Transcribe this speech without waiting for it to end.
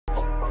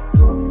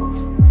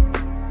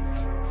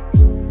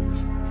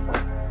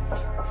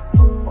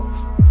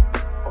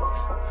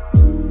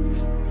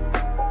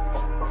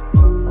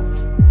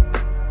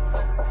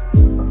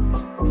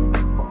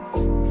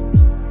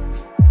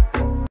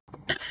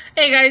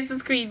Hey guys,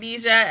 it's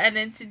Queendija, and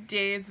in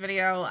today's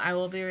video, I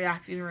will be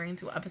reacting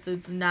to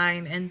episodes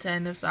 9 and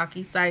 10 of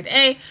Saki Side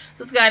A. So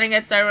let's go ahead and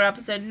get started with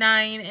episode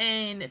 9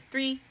 in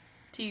 3,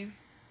 2,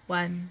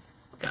 1,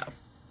 go.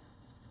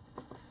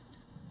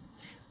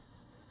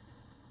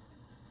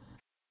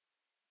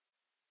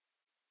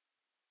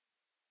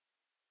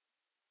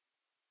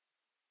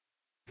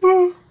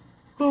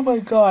 Oh my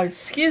god,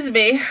 excuse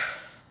me.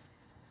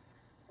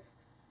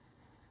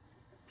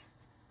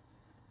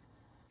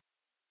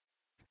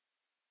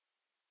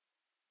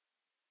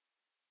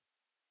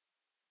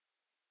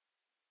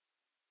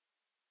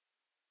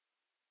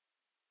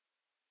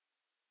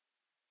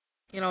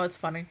 You know what's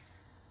funny?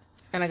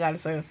 And I gotta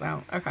say this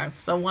now. Okay,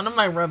 so one of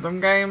my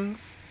rhythm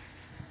games,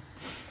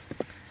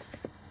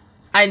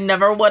 I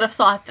never would have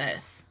thought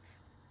this,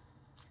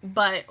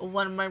 but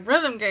one of my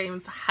rhythm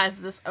games has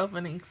this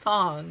opening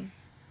song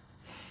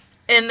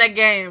in the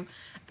game.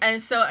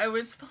 And so I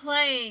was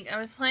playing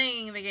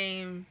the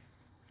game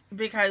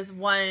because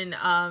one,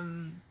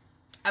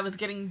 I was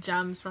getting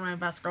gems for my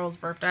best girl's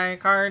birthday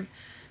card,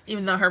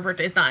 even though her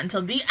birthday's not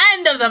until the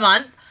end of the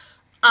month.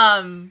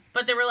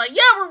 But they were like,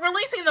 yeah, we're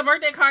releasing the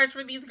birthday cards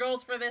for these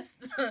girls for this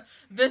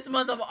this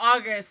month of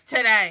August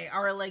today,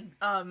 or like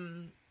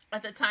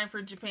at the time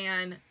for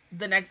Japan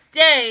the next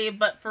day,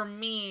 but for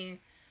me,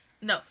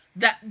 no,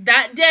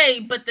 that day,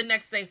 but the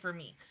next day for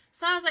me.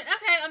 So I was like,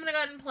 okay, I'm gonna go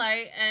ahead and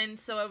play. And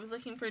so I was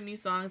looking for new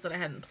songs that I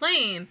hadn't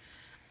played,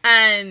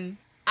 and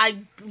I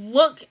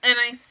look and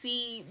I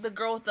see the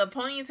girl with the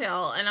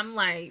ponytail, and I'm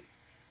like,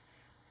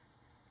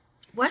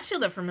 why does she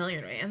look familiar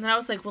to me? And then I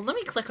was like, well, let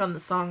me click on the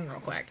song real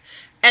quick.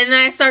 And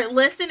then I start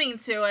listening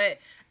to it,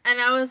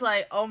 and I was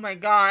like, oh my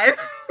god.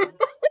 I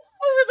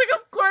was like,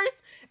 of course,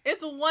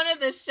 it's one of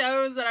the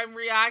shows that I'm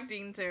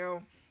reacting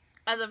to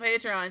as a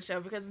Patreon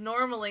show, because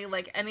normally,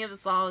 like, any of the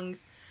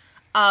songs,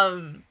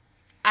 um,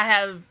 I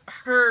have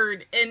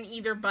heard in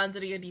either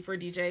Banzari or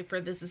D4DJ for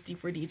This Is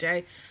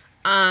D4DJ.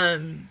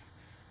 Um,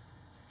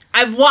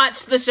 I've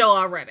watched the show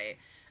already.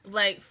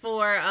 Like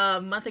for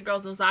Monthly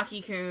Girls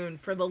Nozaki-kun,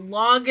 for the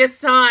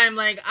longest time,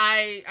 like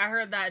I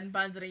heard that in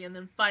Banzari, and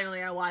then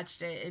finally I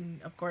watched it,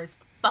 and of course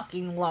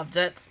fucking loved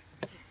it.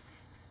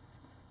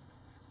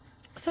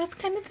 So it's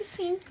kind of the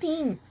same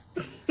thing.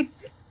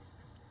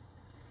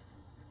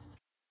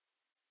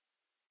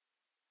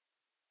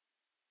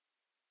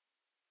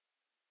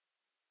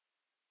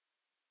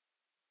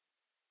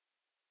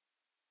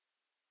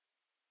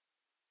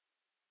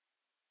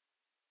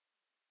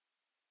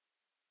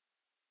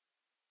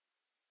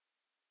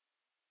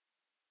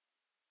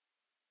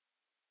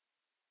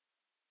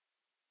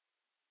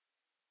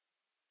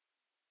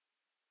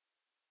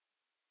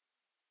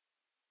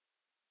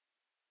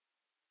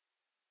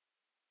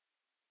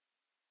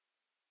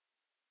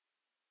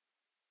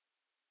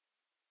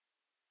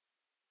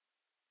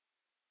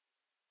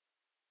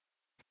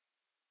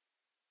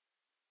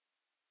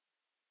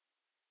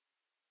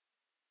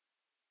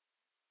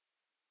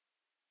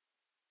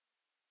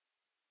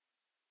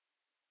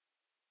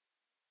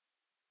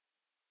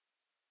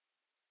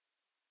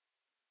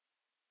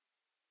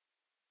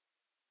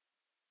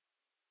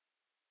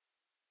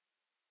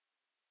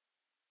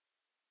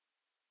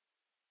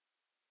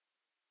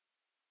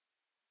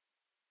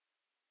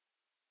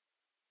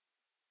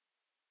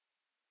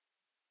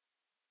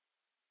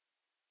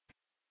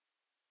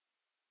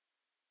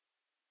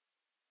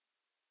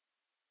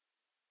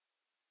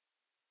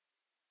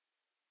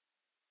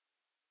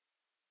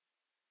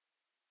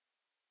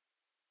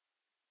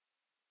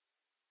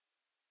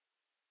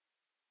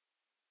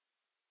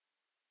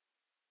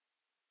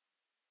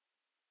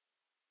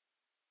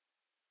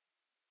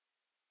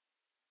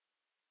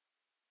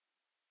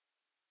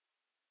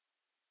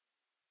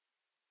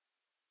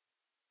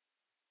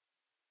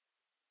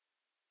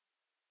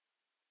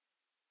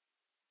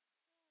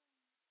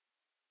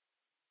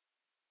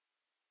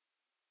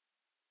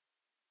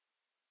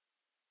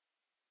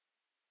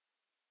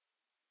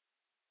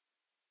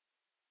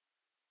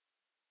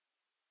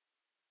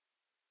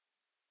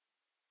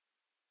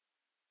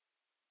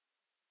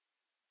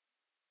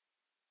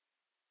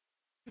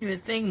 You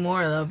would think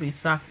more that would be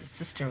Saki's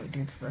sister would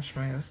do the first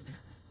move.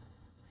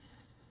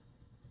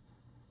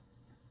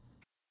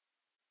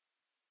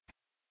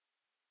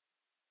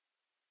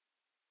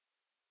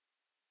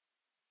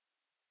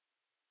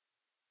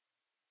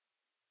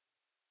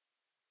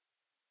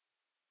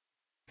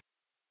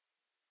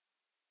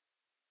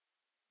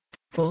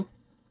 Full.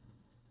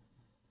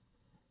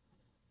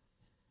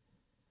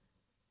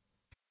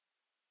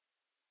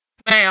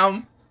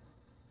 Bam.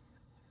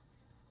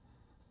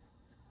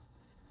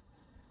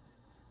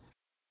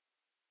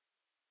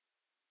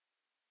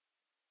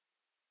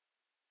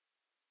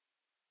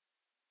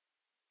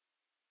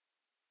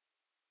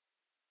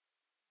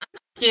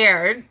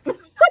 Scared.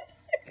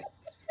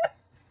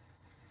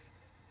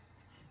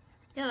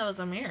 Yeah, that was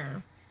a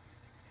mirror.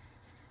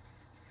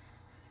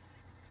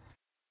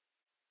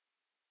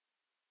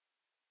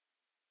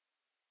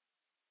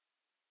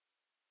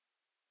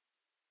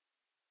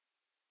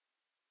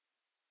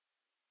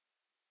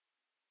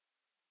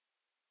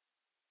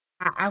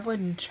 I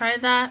wouldn't try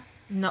that,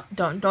 No,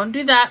 don't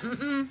do that.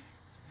 Mm-mm.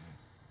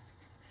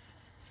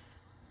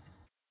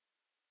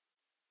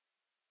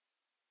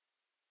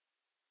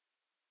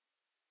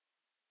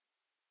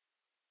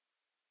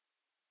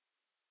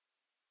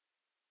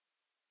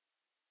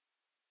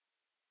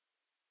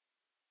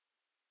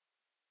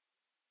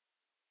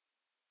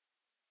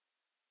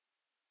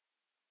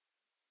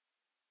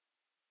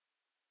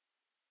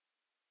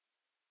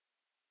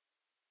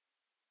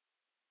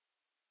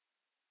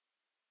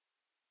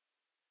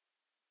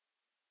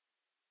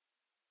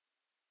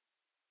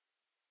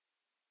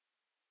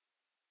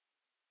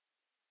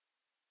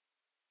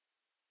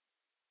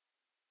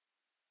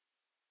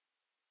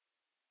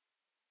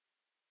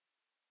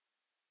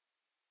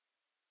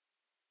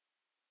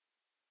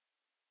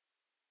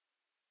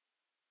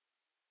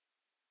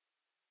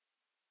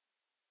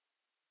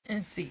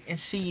 And see, and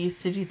she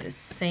used to do the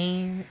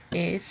same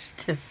ish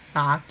to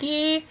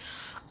Saki.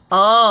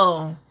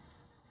 Oh.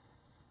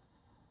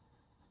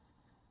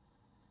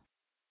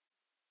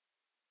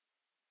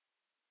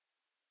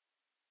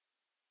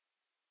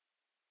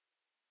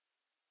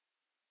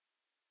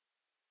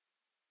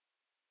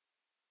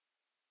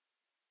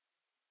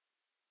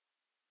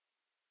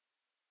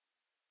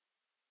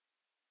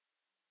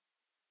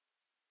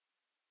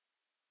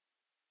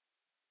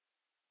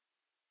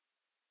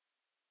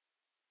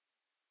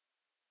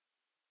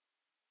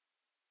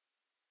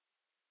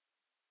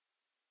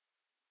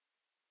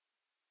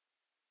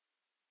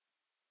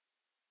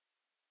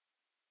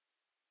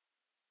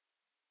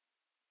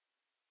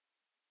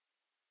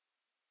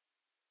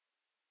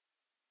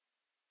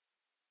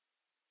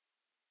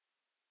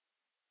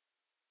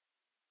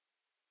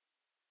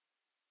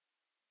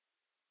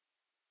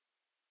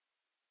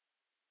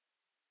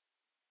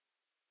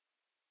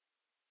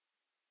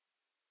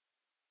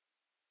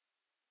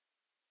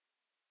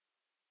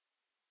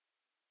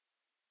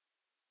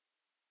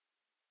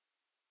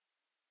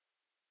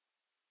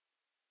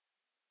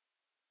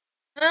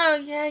 Oh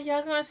yeah,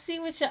 y'all gonna see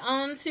with your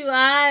own two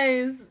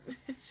eyes.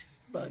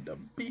 About to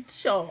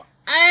beat your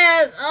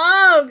ass.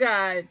 Oh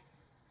god.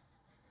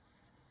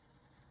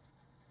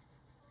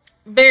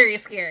 Very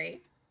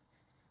scary.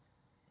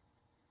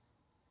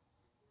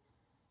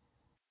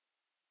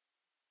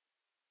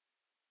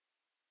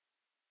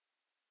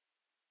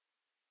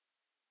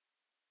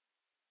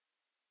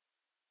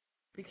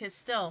 Because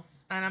still,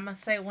 and I'm gonna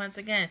say it once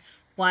again,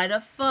 why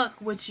the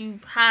fuck would you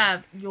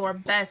have your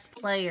best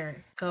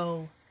player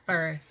go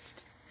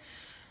first?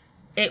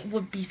 It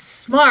would be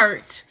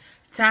smart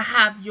to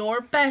have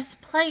your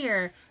best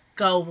player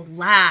go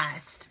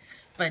last.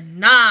 But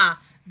nah,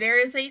 there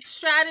is a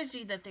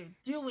strategy that they're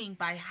doing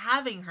by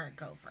having her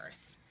go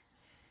first.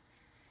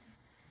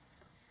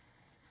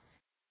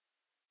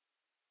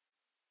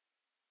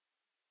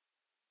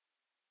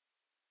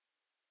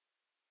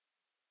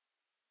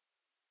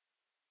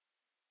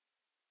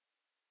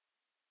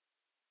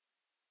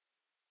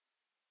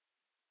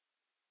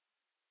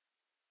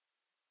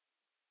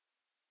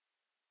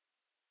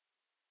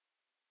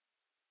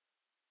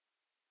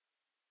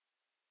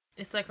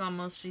 It's like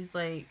almost she's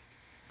like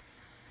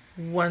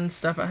one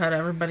step ahead of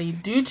everybody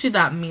due to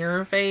that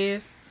mirror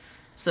phase.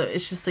 So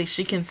it's just like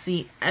she can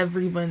see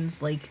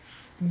everyone's like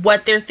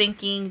what they're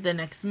thinking, the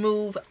next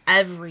move,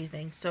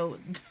 everything. So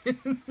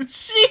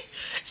she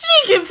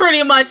she can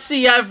pretty much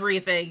see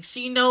everything.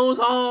 She knows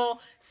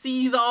all,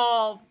 sees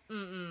all.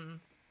 Mm-mm.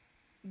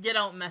 You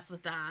don't mess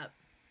with that.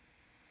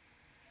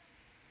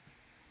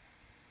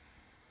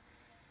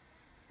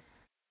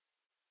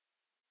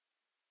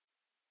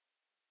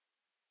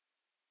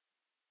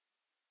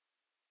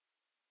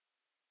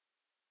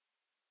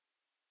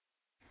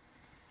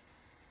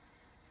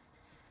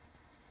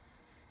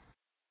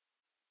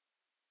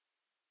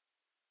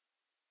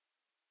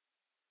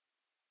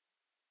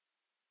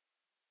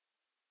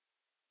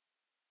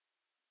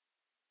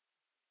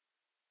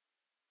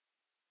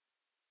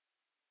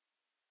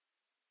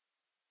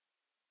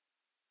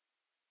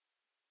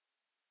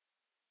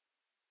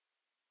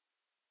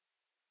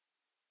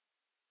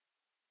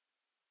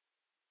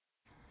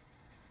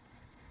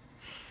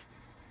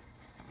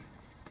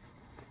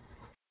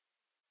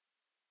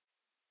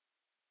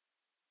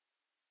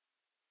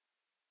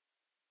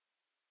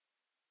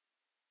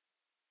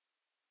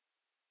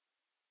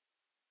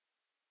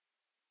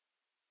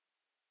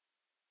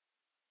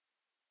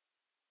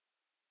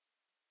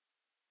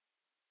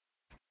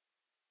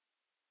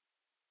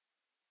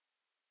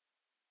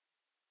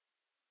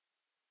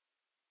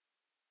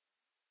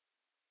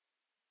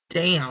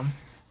 Damn.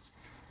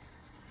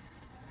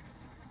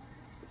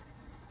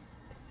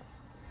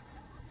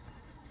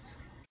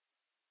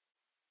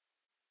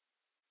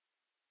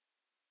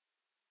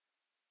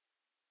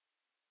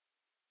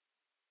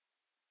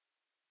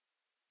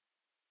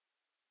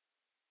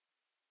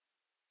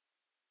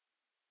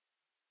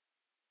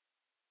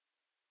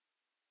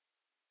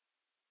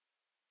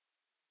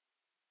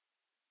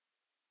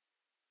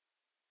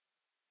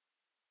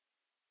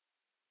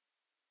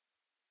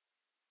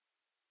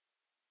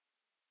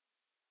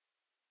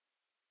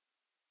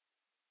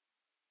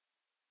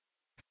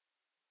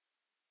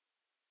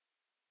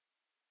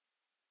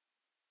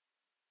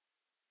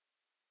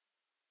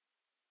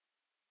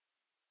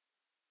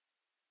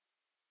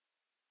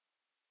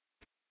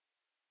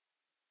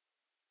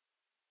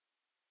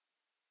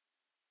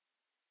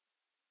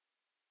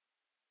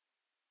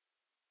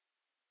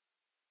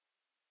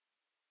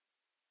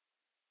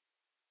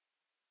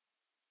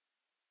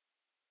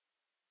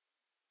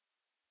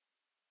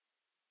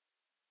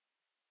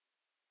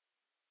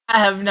 I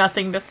have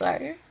nothing to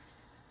say.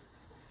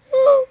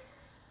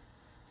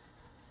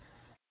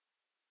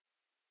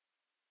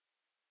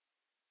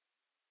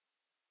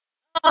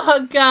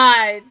 Oh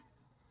God.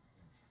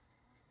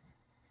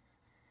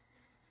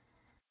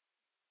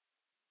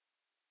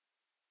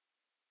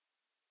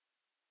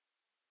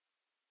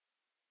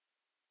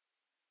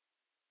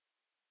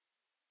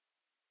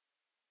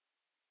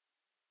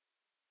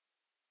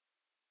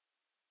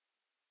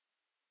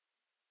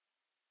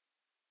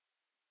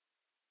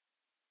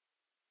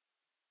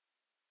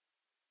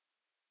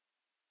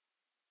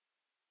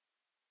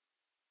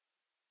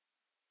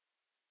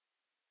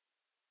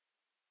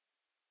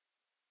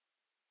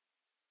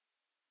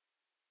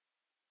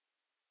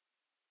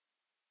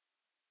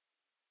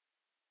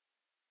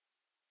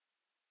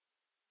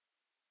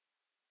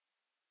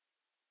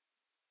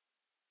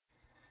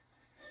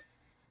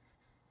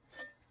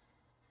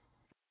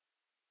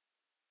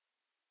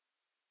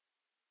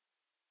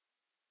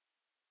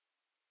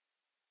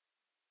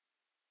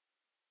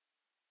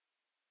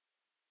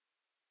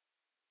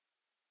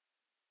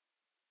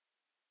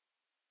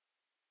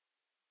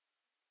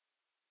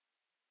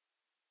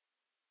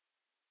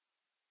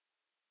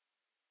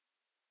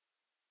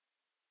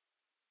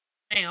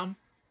 Damn.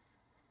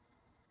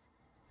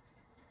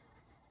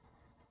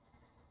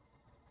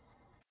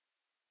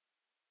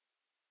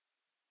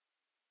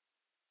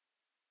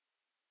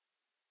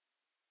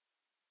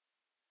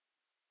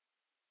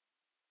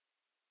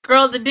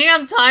 Girl, the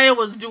damn tire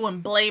was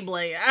doing blay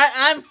blay.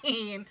 I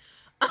mean,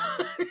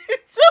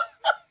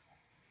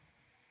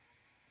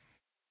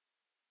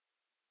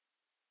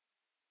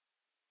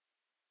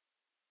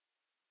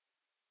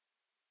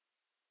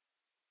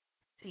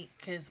 see,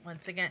 because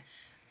once again,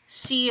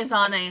 she is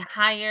on a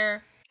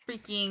higher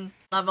freaking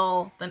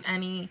level than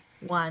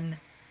anyone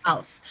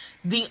else.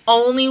 The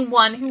only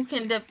one who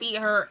can defeat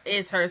her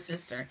is her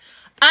sister.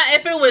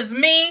 If it was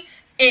me,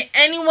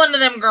 any one of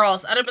them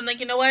girls, I'd have been like,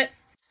 you know what?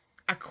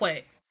 I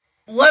quit.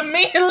 Let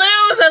me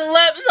lose and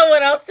let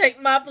someone else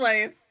take my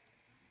place.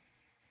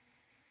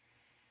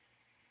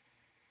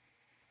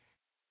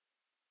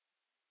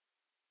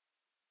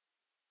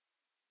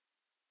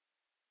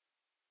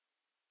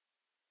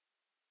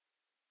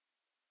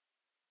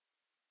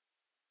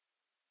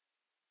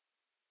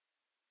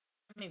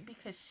 I mean,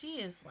 because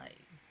she is like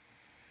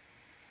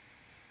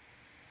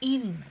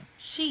eating them.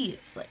 She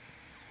is like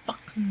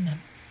fucking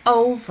them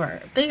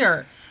over. They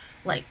are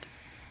like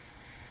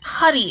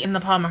putty in the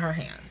palm of her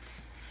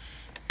hands.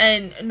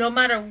 And no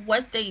matter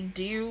what they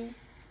do,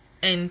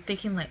 and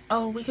thinking like,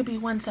 oh, we could be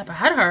one step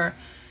ahead of her,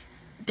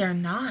 they're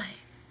not.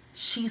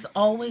 She's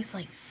always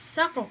like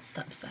several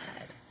steps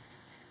ahead.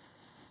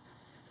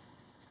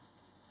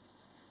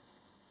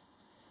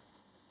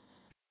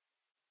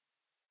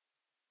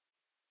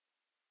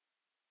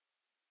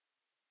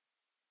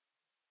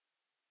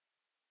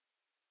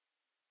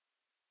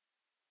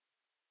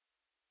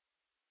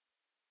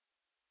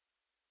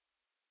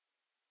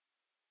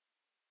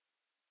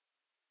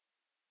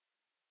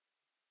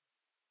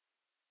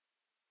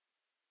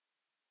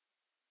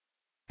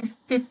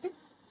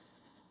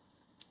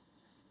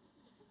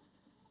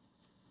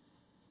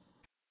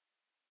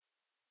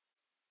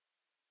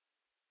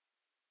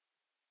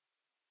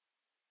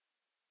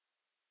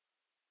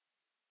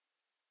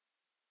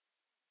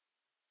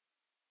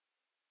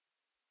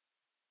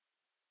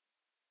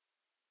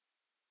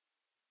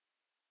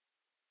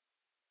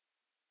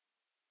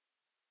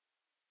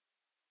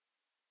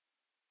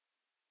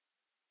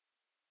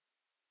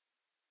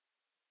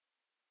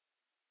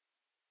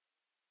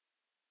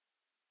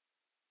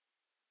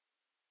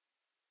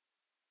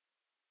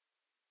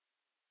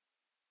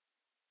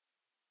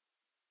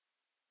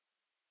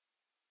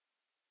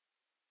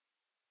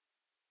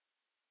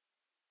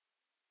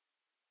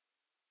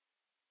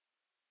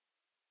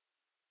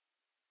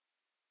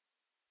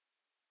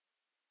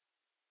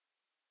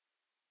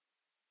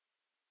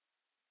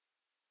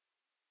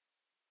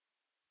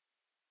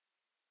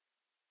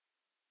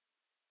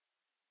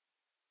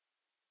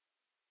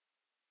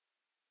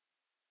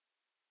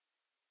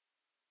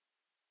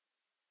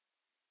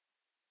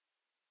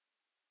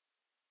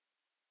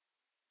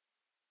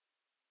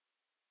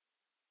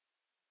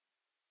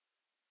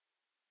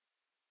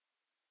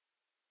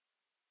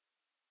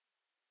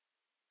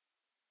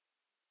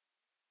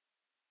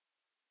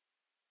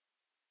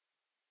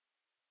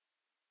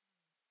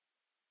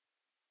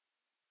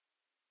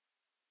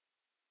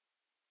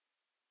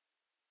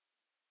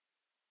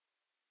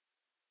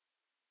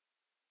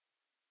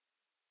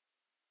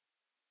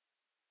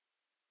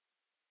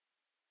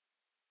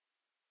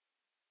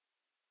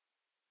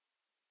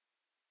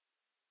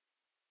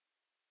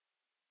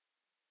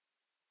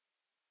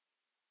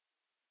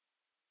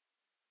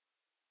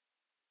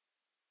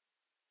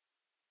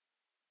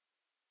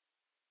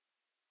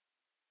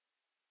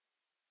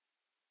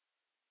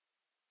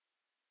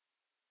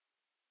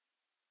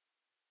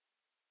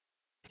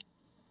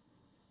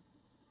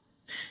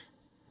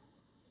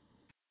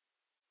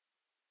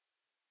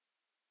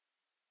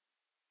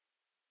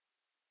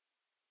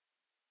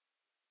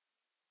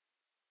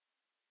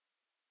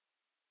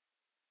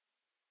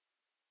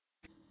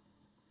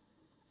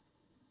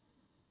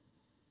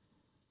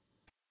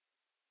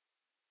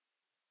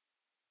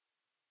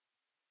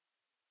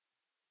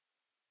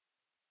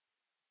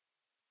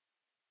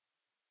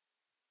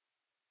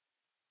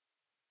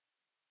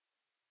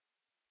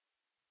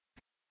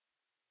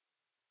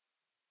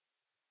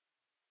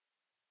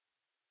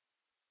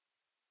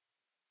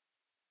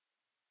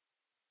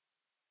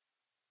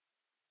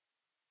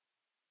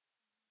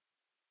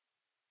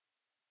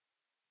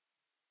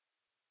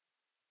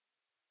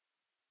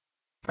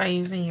 By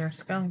using your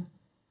skill.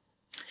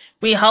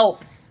 We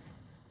hope.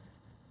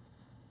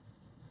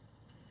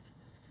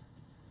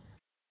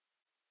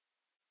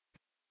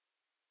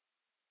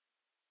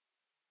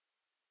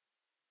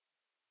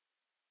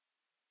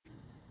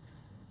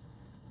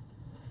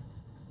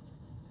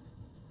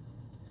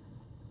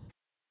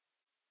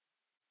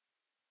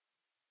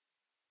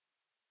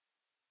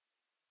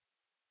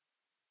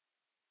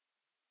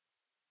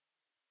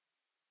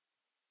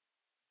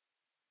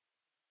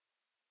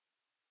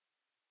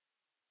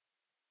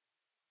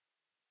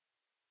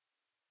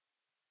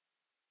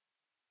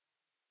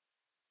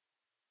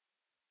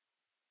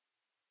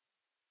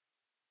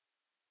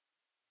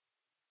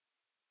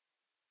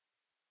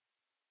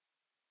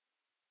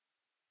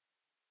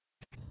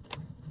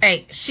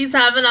 Hey, she's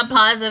having a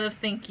positive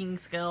thinking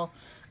skill,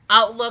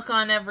 outlook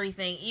on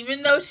everything.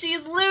 Even though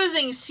she's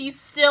losing, she's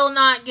still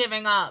not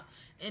giving up.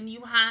 And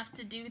you have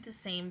to do the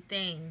same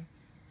thing.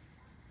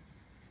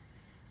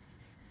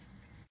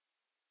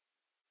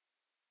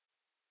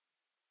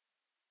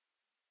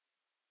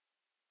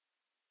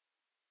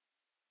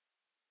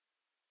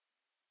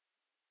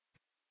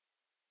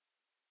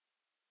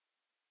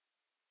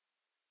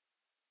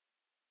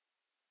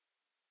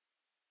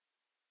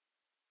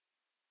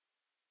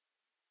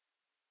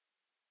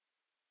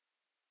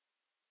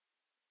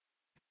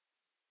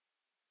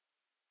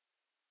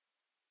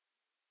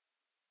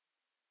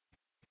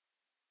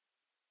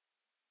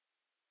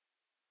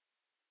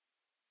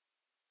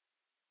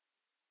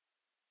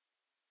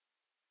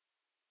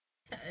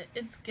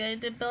 It's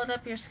good to build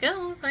up your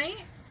skill,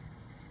 right?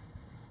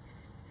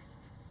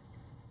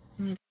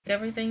 You take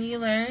everything you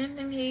learn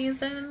and you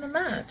use it in the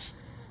match.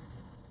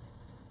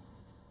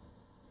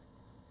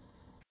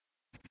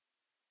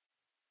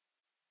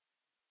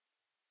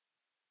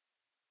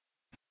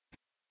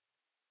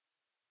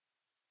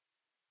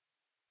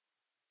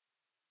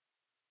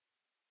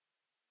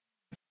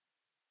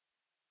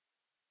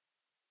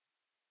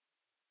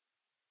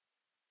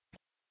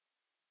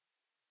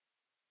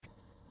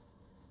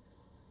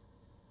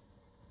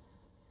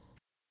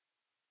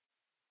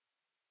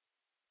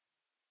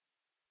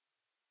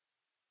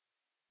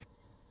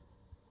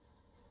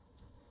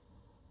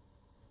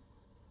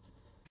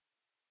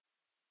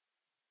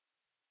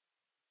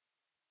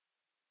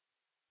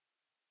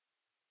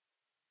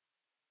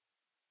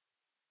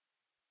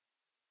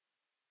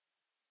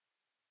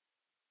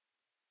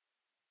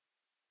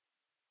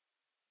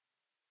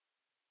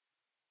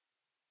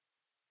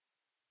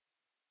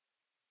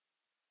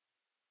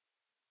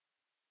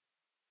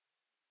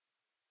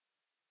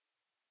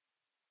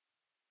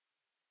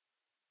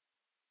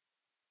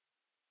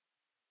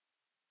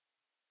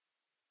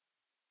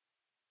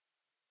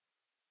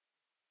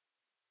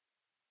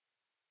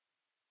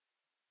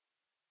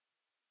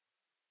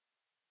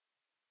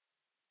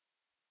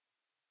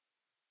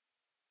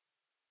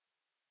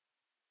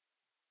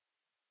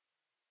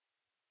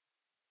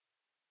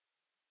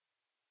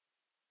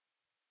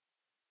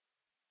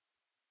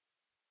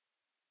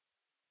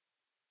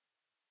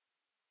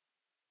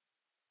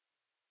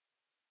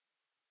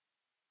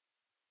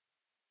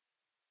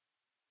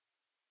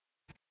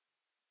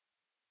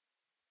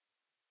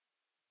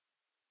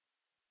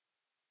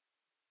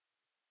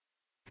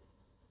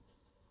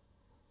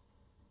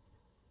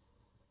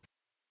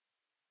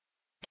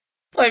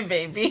 Poor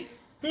baby.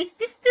 You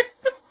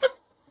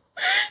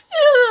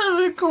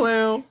don't have a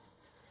clue.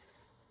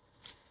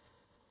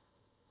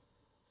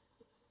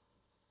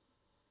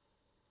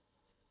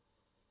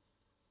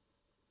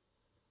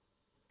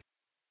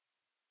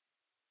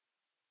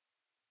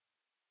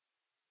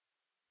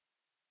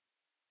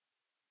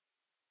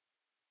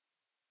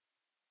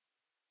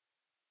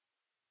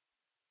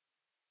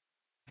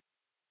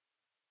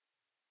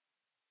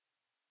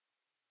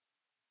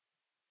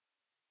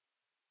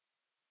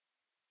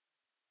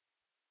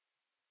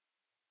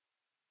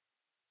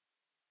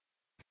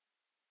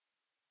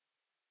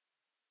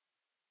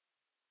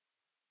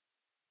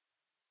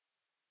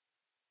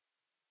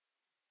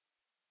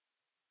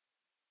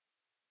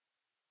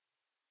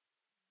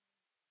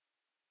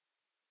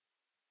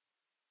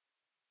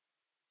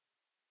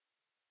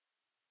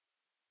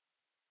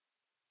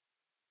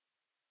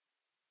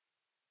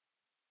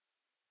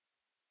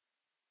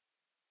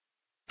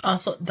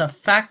 Also, the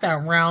fact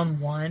that round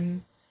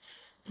one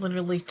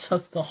literally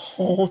took the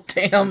whole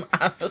damn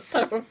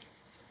episode.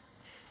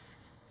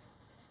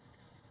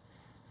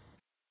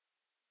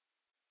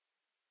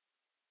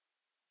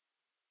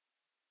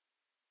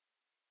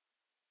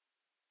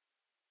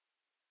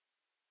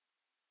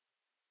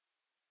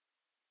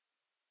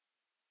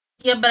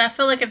 Yeah, but I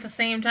feel like at the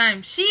same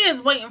time, she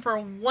is waiting for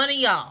one of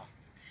y'all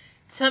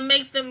to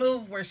make the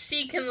move where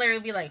she can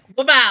literally be like,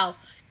 wow,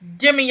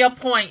 give me your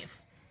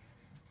points.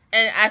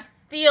 And I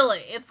feel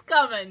it. It's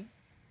coming.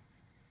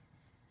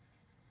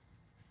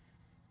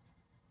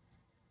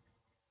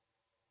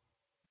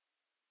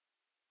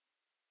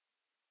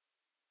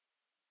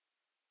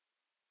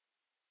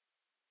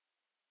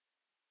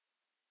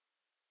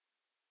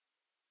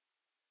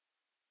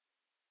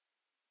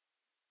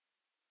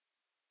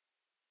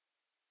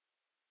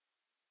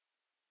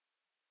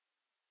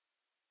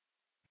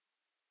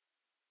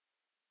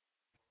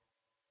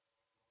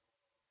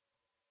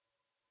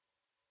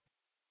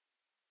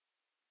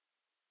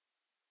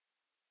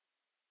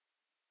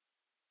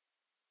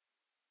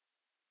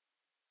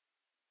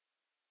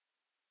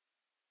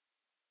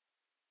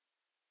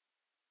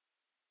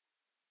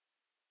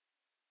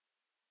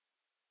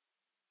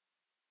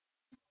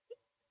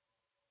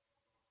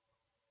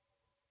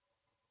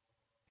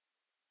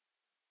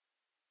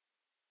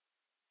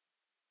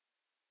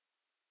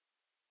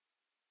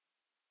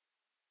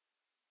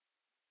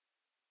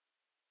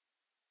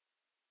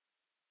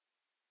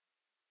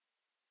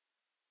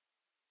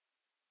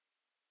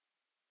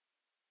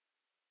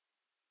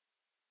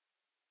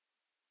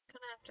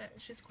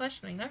 She's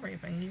questioning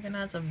everything, even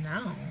as of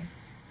now.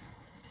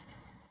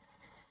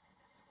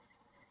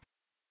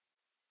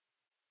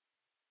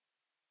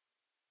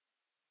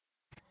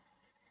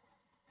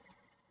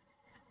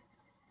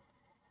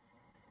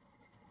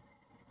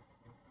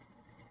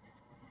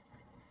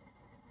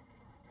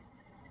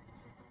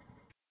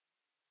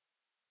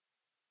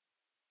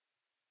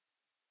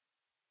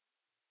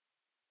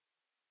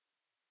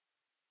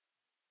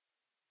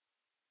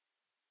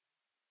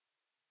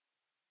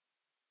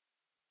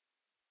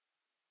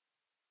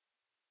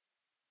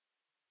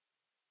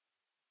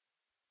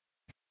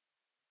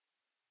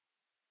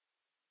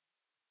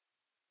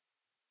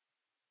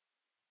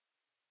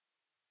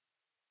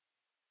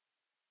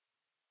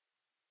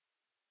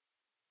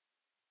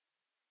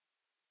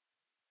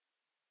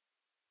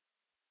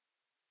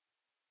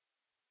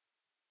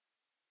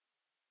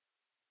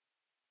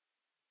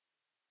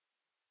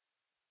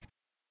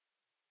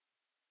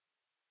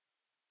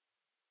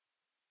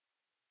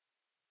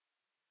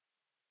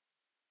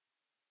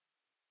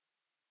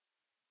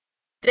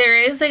 There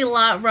is a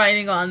lot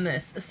riding on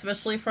this,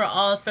 especially for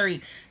all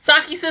three.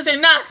 Saki sister,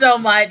 not so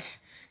much.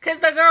 Because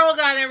the girl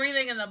got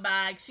everything in the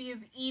bag. She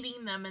is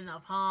eating them in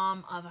the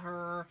palm of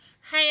her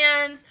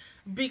hands.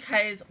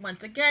 Because,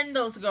 once again,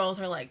 those girls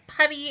are like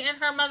putty in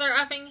her mother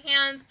effing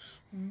hands.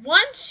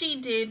 Once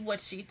she did what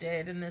she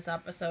did in this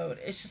episode,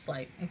 it's just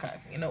like, okay,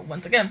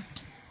 once again,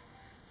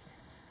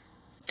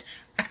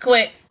 I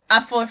quit.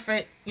 I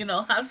forfeit.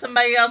 Have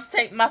somebody else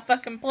take my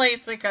fucking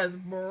place because,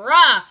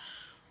 bruh,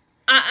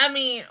 I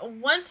mean,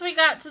 once we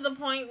got to the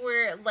point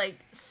where, like,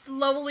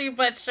 slowly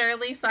but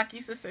surely Saki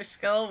Sister's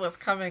skill was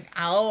coming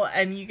out,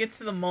 and you get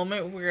to the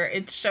moment where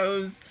it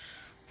shows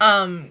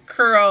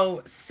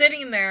Kuro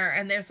sitting there,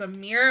 and there's a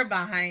mirror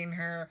behind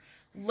her,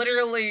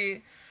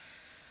 literally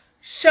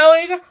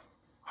showing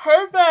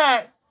her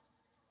back.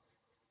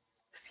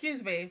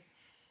 Excuse me.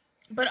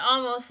 But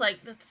almost, like,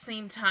 at the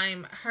same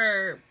time,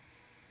 her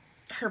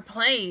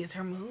plays,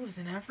 her moves,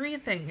 and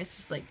everything. It's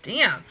just like,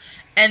 damn.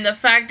 And the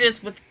fact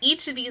is, with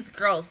each of these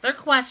girls, they're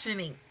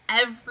questioning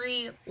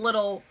every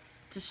little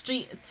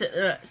strategic.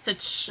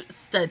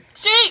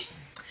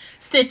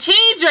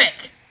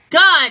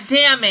 God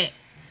damn it.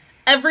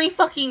 Every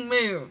fucking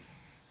move.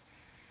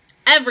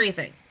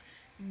 Everything.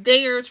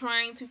 They are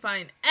trying to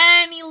find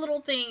any little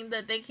thing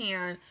that they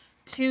can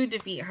to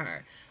defeat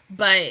her.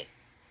 But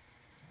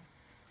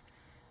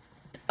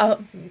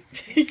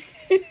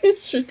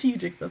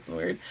strategic, that's the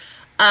word.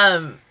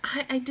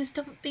 I just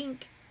don't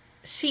think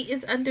she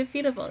is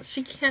undefeatable.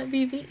 She can't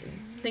be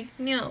beaten. Like,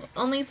 no,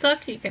 only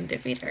Saki can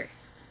defeat her.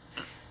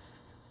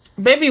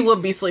 Baby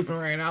would be sleeping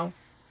right now.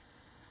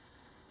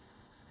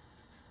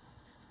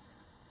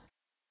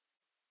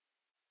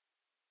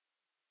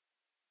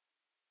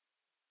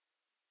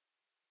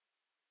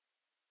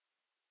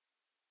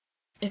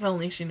 If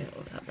only she knew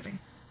what was happening.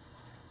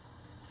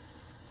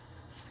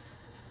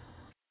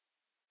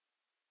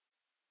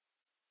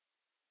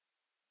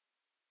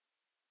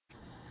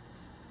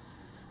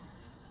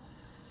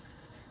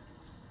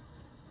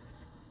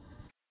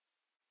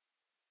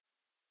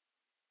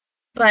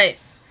 But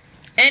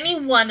any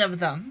one of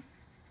them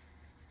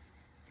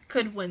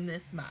could win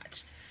this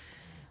match.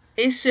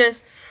 It's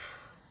just,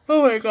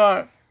 oh my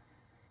god,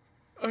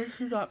 I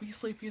should not be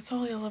sleepy. It's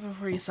only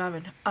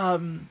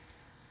 11:47.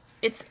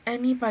 It's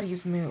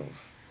anybody's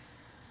move.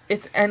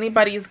 It's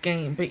anybody's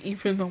game. But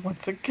even though,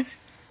 once again,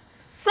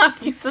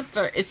 Saki's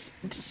sister is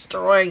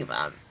destroying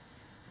them,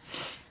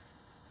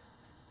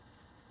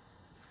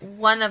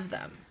 one of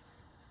them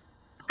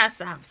has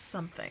to have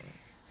something,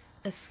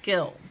 a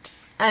skill,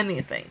 just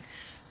anything,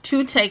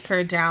 to take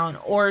her down,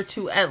 or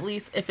to at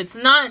least, if it's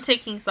not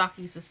taking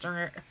Saki's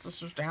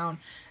sisters down,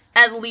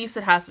 at least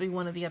it has to be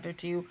one of the other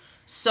two,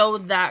 so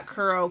that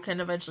Kuro can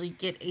eventually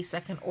get a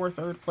second or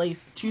third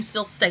place to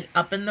still stay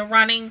up in the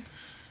running,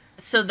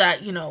 so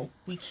that,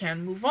 we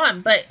can move on.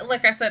 But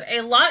like I said,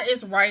 a lot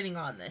is riding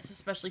on this,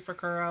 especially for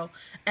Kuro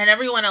and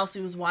everyone else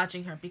who was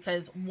watching her,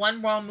 because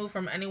one wrong move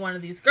from any one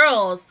of these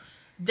girls,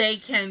 they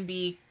can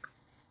be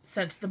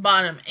sent to the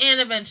bottom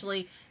and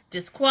eventually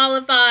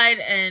disqualified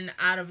and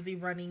out of the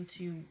running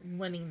to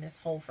winning this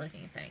whole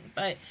freaking thing.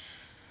 But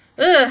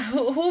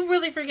who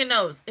really freaking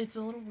knows? It's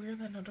a little weird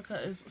that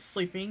Nodoka is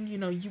sleeping. You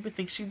would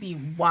think she'd be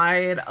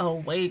wide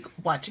awake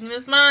watching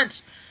this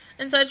match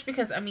and such,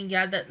 because, I mean,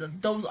 yeah,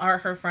 those are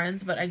her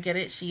friends, but I get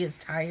it. She is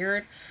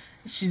tired.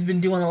 She's been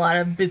doing a lot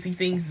of busy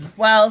things as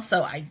well,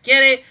 so I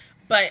get it.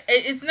 But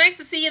it's nice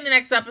to see in the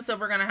next episode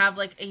we're going to have,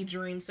 like, a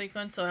dream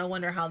sequence, so I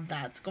wonder how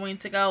that's going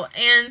to go.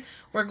 And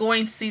we're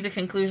going to see the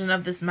conclusion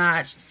of this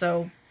match,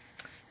 so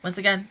once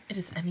again, it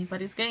is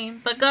anybody's game.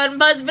 But go ahead and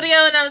pause the video,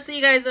 and I'll see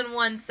you guys in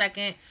 1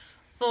 second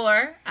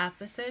for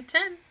episode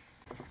 10.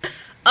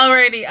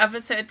 Alrighty,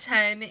 episode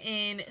 10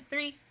 in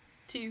 3,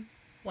 2,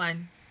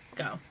 1,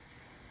 go.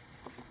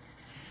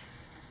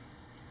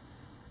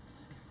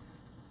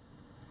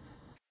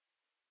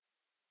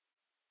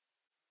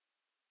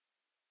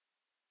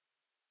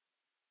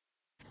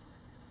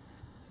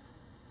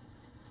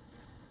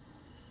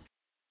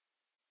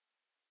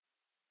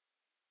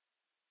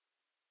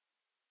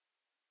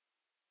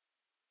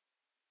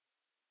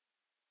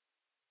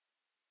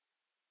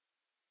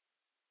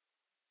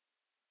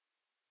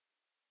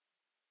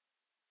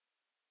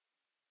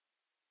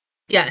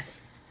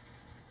 Yes.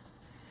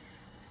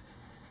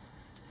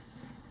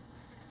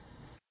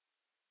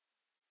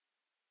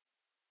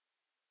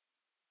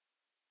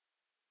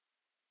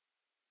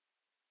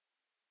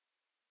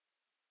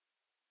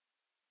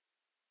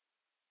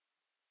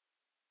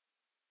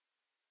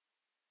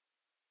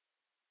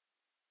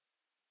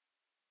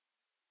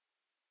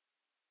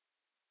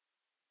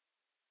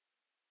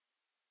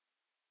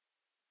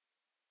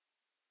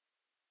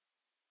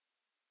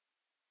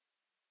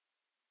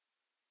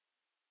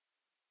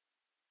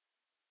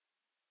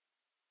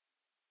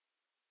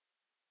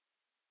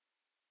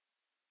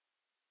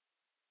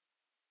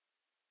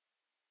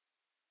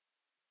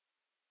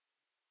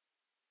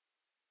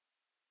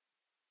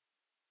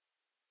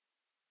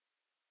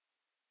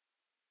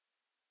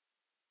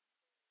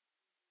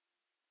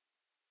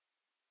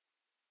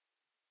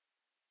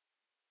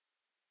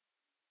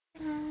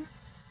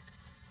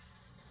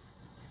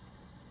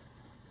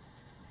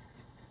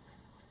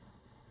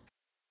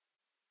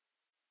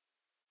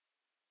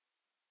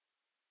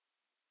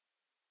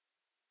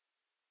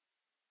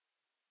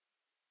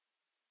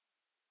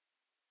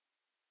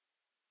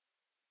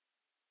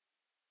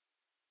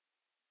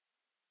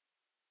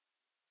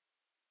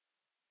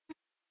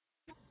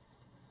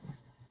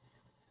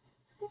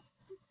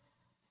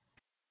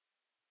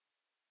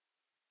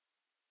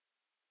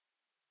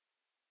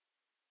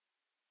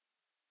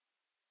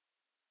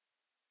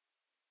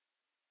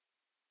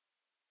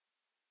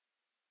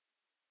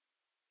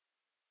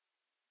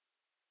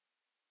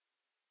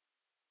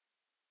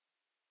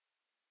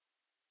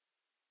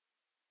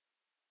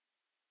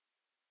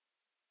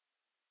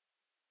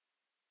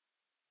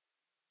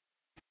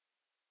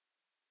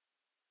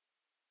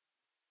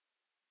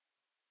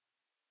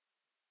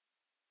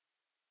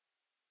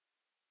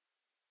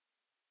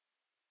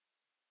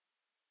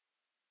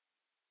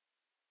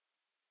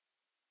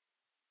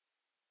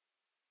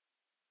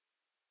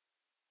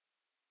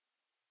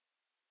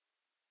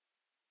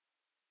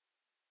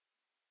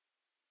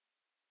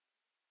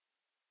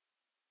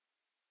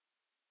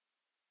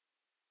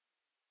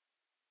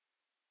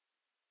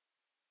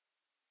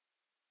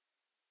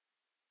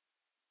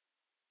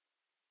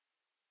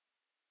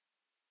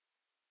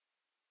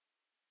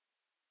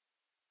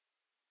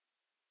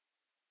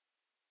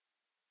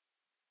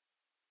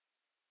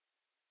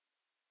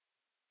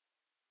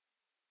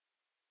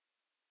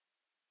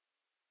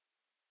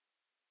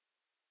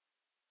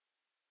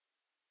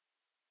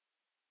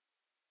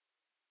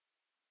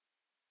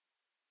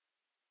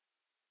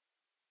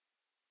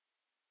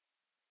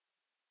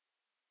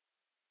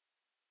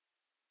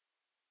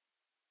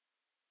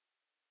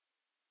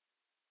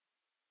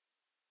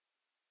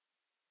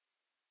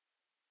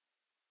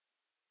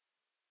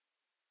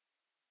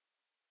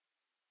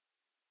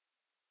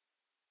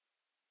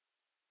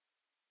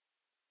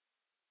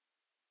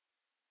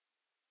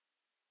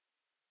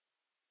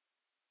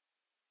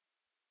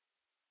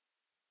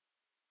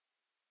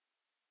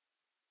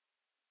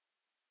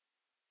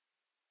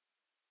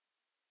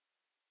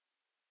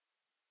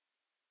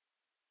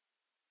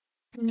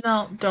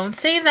 No, don't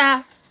say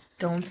that.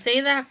 Don't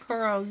say that,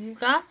 Kuro. You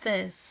got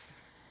this.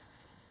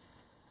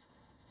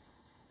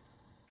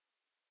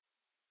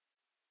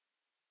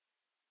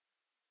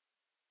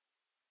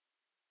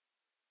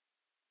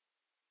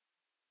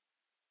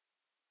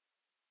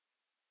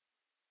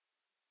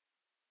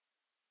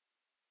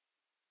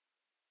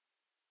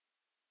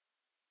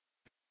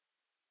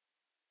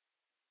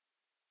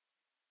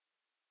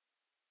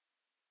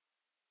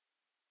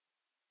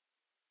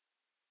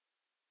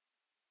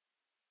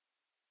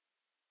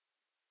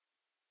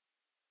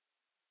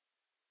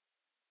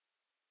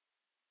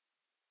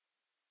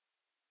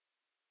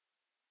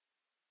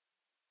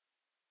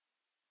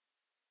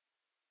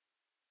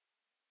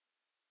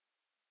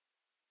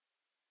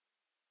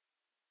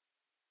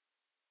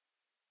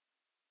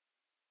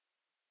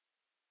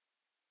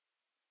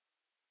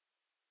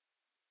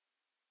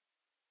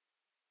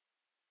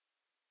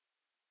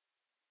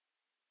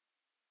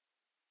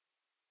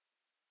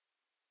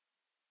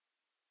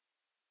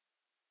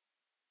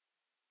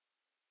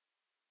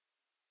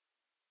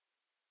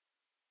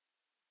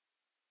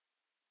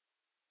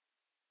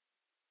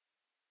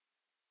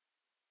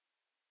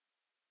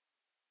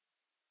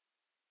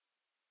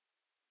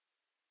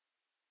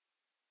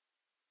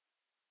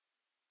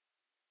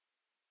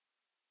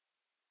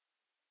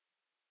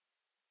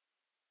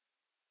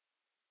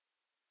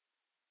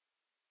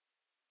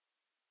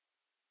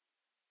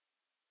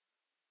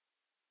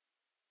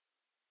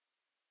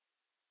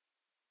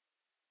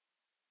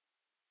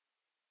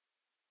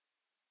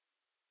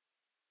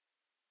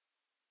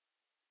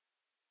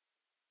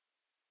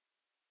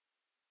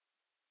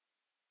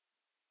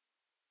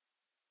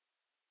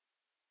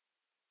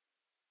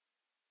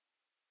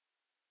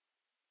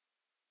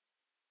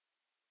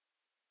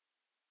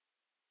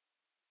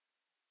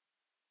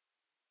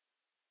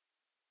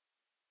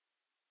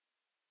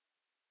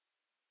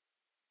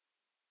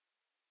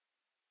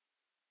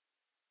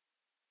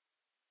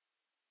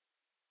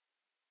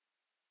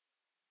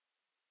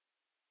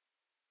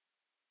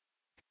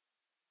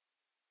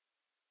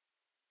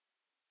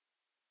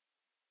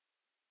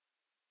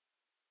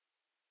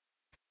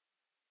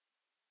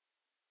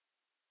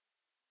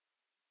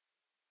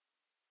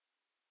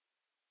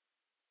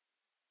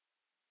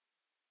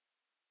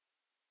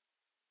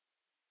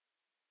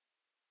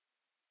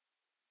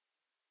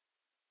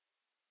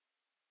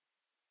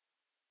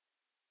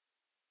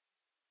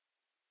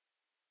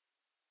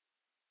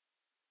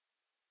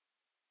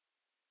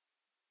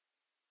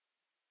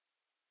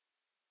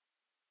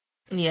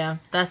 Yeah,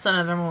 that's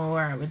another one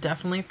where I would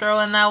definitely throw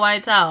in that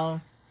white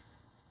towel.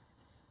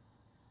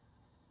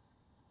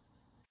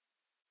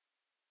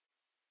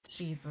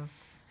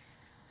 Jesus.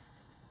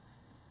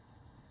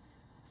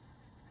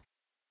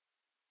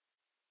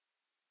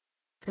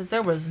 Because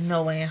there was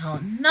no way in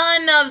hell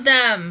none of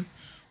them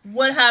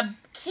would have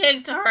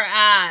kicked her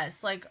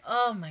ass. Like,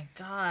 oh my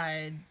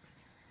god.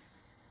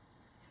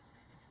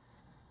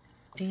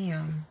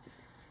 Damn.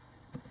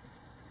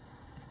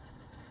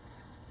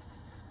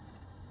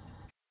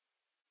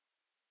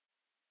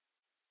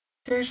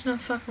 There's no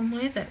fucking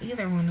way that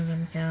either one of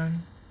them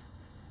can.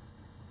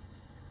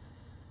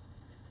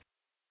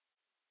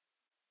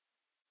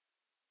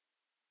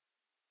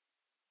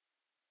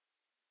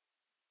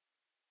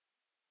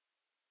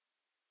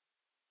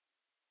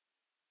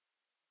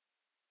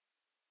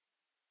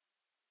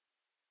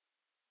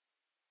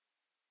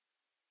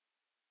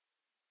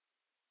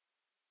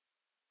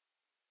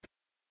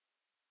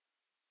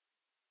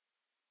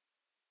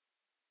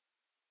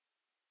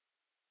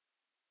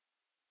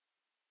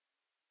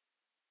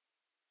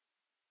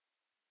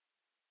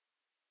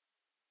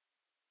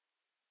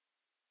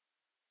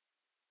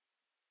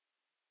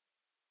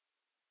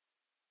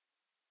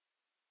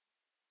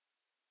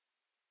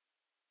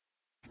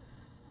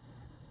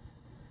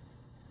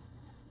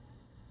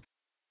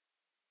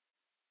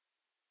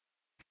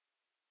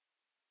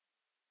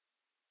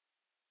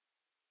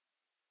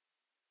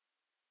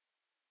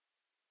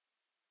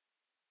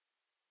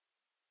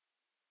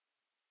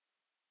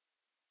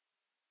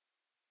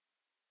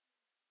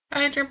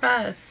 Tried your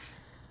best.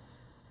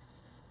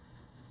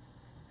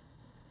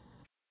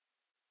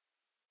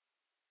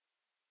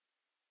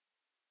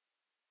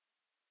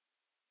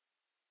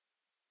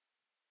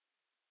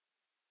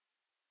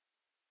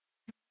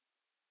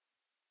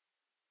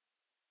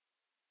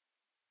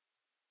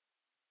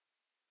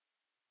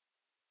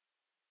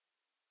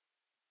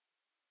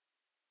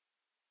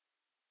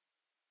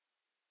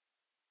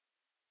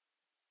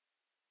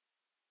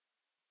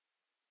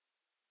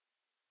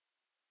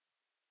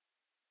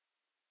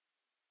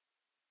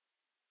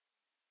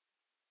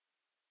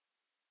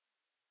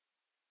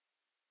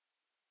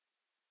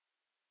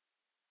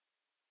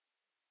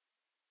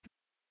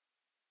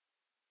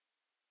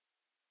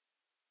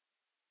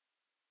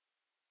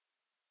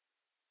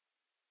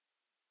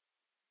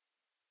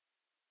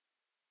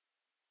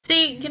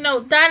 See,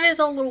 that is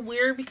a little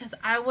weird because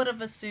I would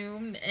have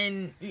assumed,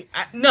 and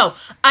no,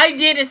 I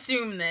did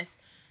assume this.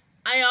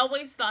 I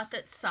always thought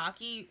that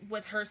Saki,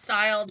 with her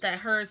style, that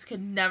hers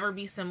could never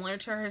be similar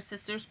to her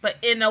sisters, but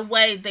in a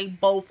way, they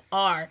both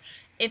are.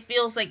 It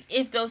feels like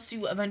if those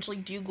two eventually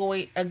do go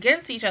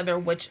against each other,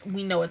 which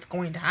we know it's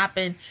going to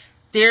happen,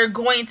 they're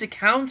going to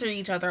counter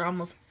each other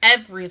almost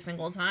every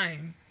single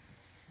time.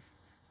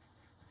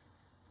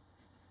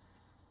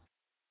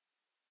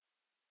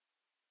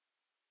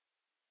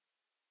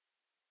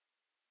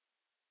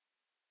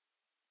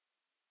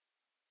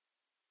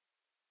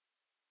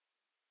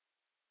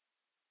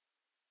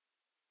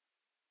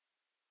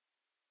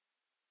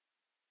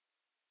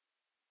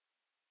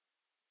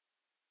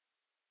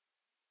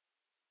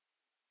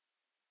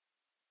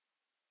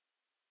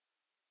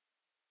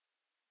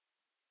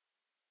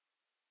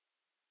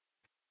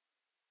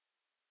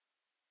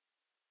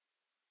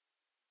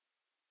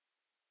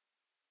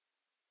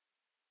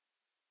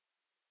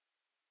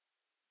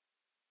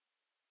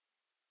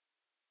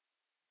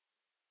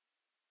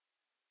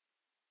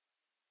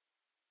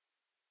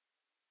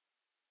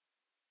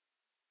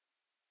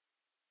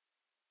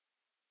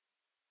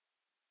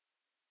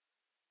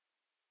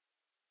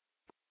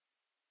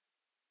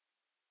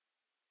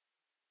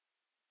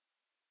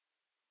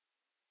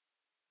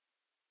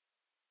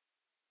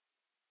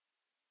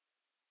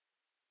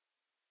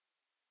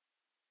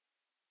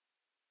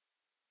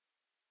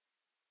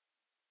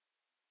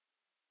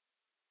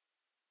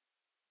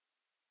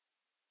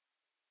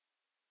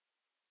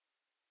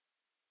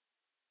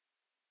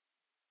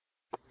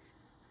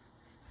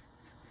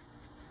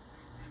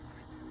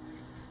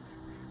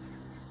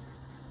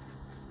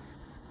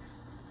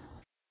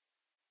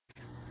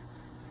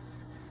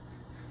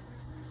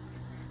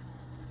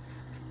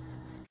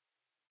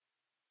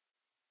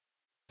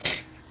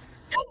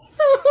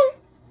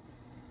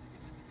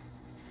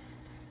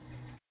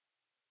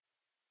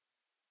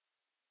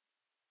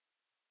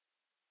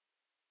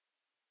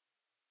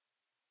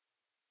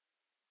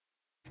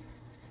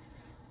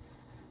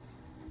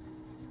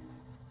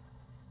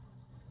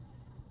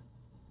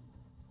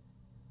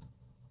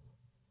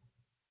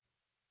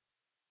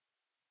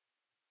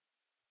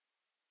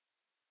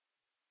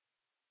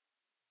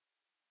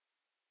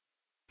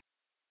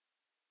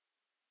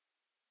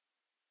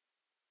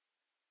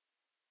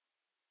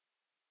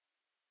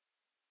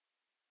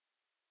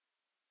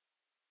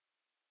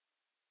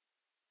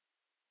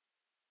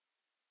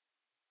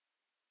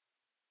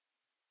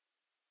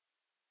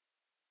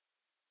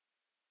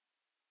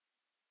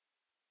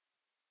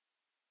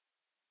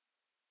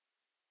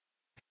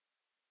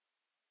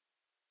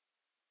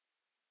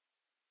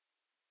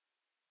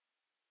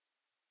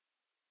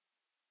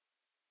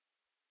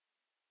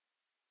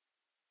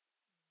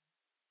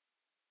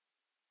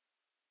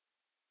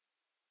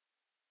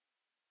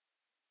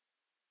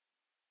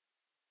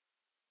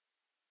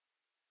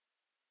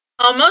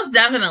 Oh, most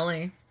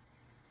definitely.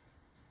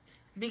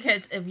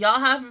 Because if y'all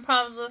having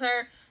problems with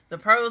her, the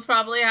pros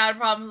probably had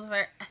problems with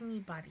her.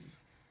 Anybody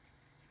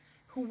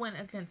who went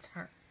against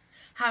her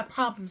had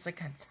problems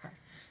against her.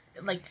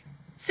 Like,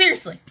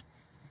 seriously,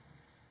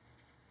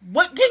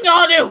 what can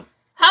y'all do?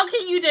 How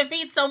can you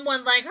defeat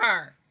someone like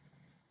her?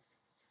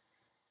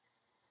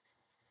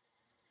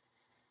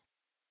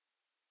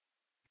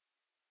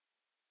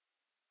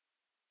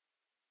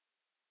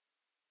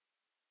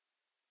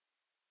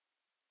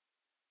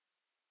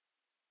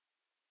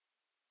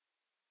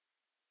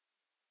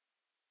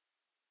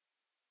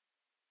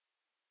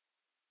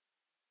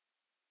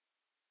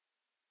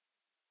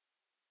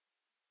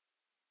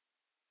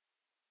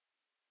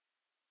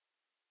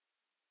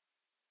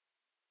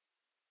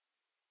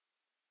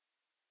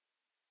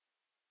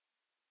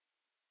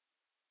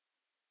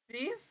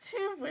 These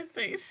two with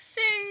their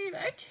shade,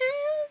 I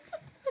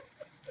can't.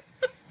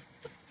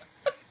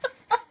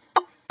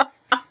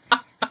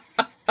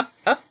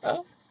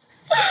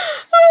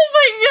 Oh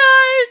my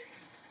god.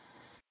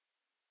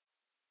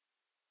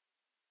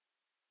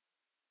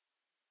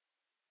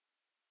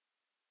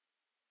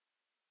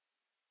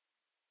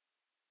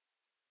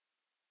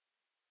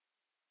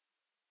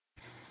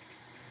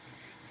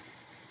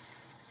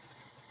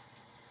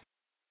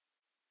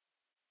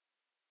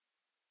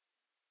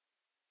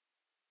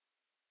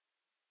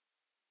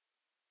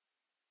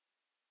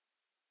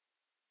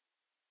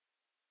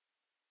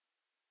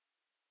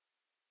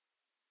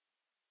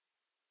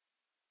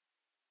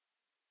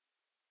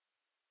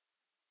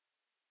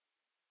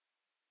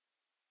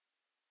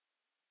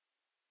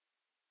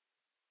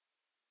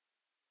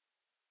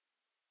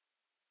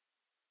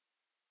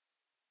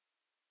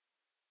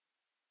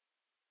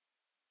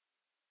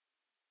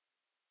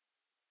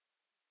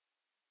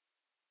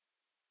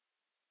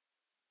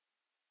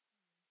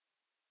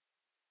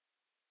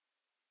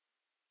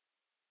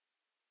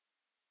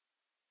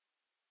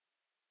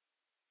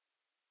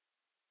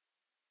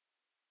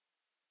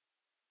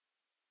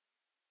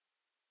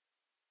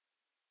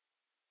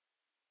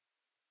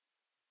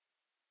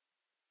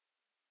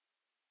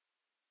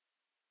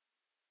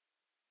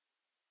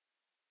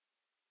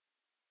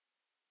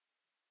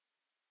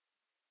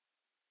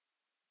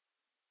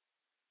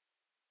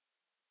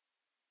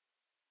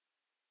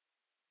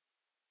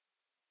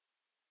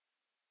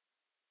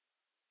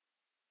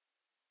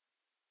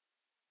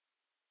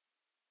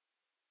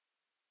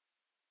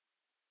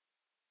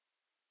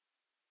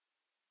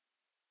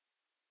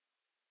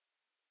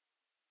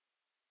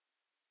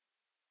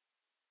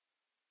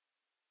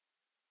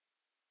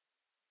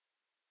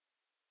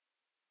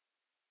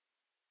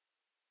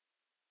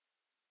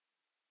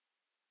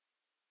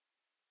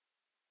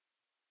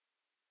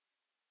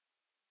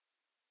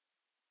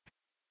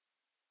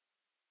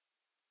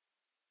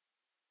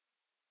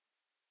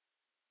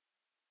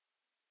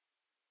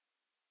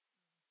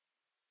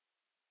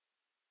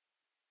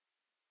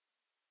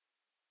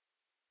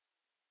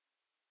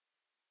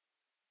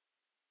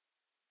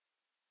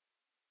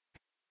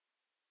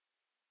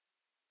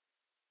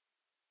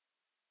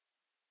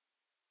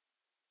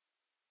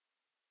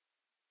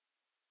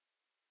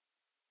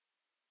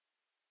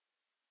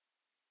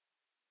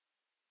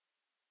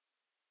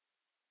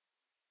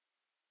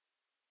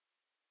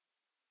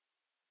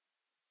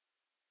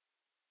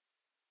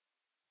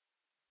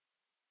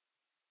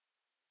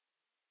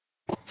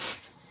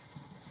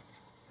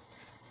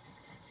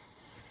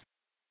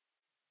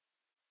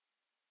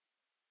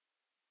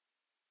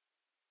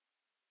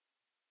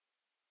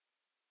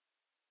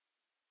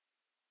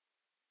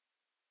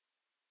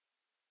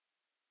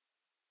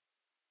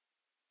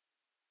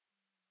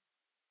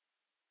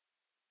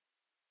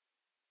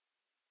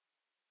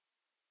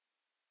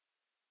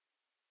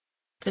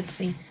 Let's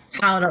see.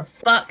 How the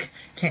fuck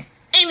can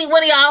any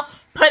one of y'all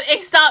put a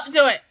stop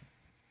to it?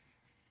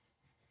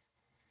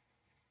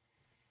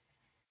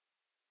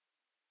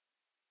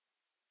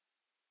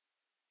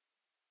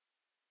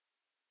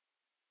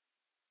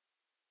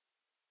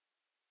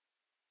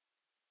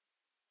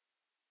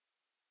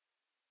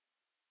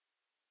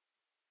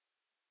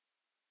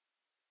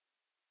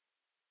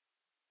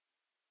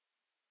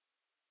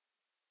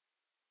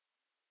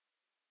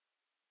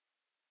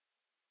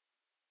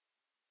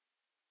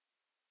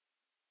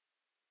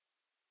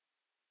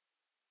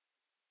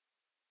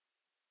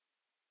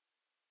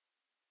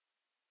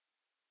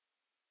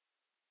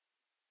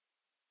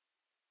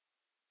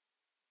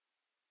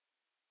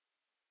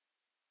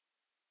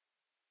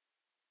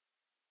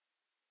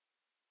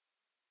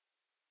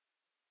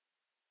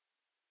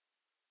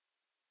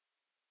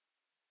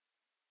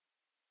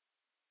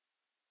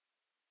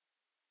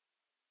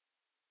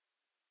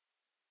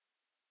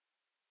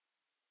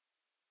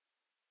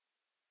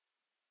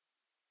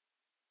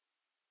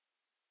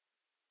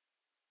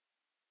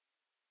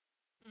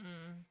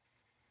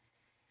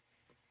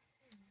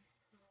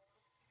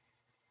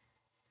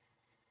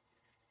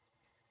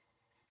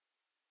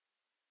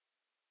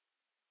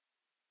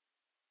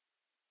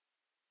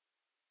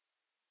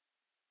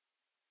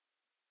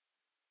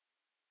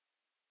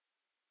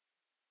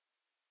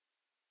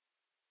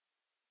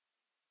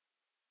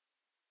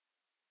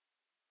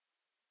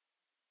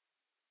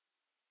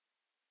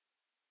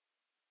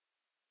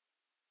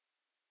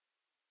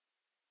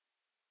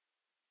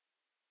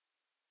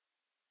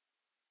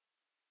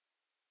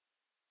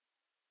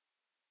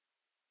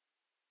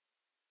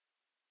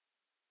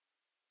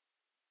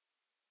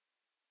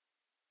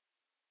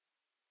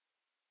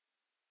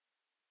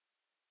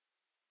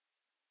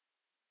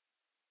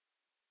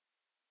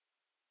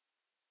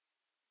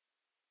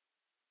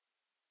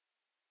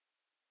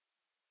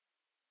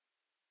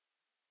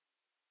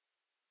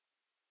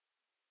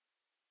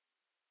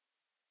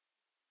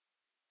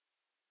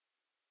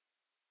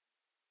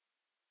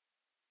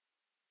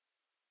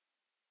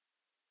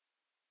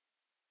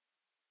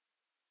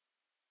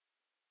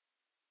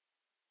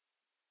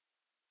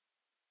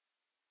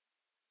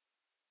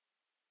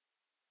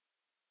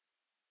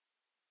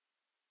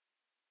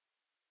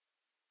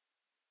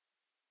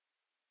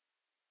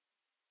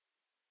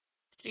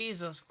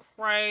 Jesus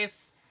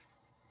Christ.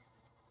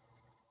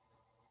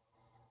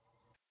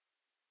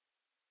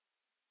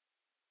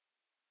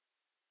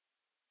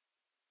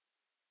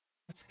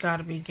 It's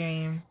gotta be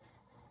game.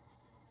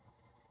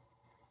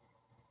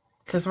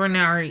 Because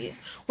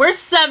we're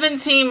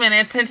 17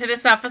 minutes into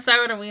this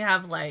episode and we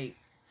have like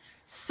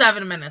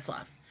 7 minutes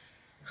left.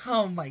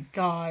 Oh my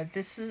god,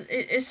 it's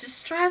just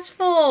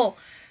stressful.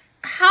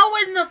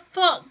 How in the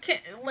fuck can,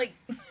 like,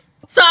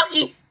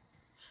 Saki,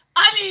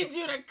 I need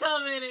you to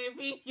come in and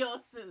beat your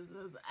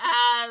sister's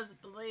ass,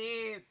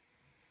 please.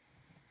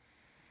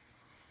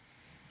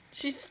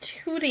 She's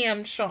too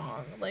damn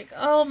strong. Like,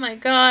 oh my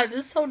god,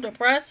 this is so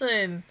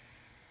depressing.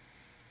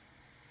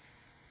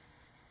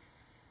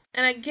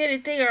 And I get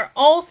it,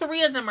 all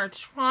three of them are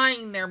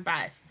trying their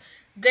best.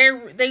 They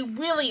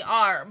really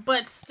are,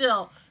 but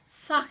still,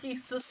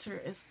 Saki's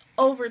sister is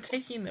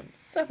overtaking them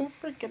so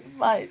freaking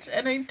much,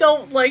 and I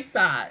don't like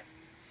that.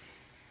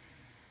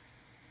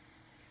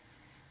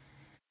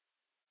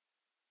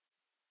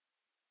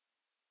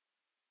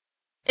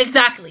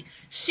 Exactly.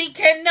 She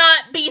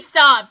cannot be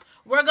stopped,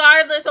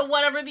 regardless of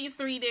whatever these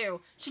three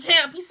do. She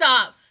can't be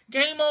stopped.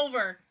 Game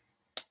over.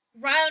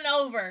 Round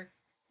over.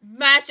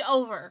 Match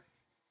over.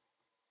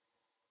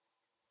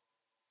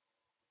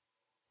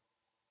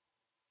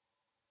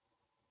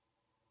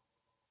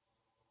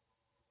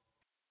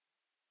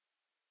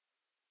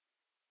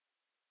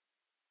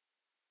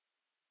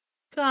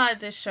 God,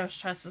 this show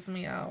stresses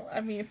me out.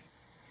 I mean,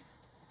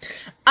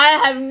 I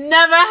have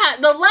never had.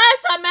 The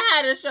last time I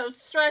had a show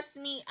stress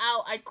me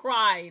out, I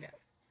cried.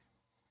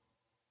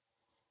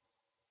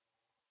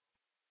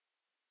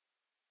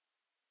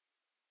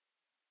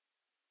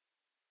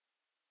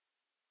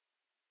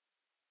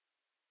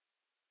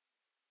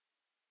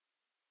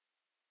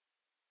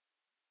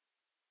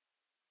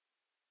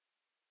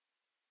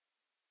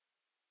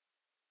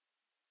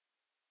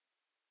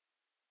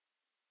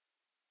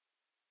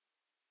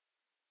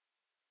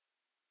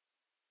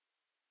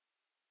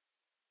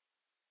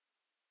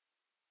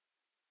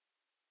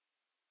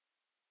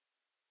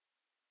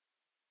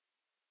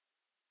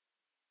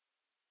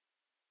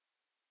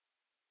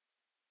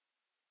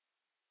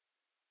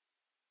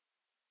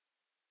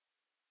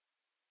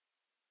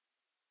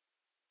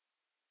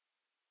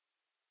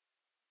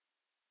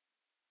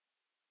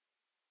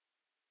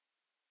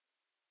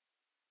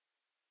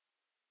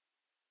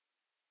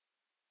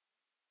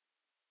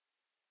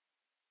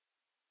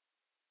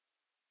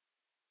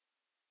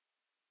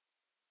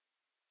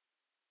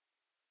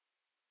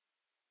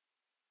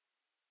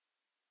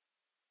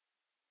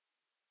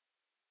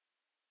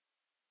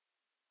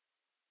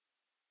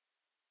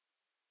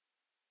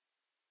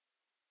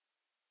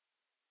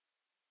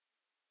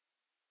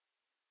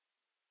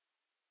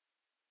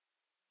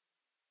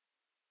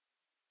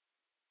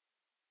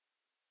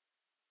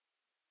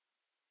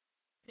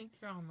 I think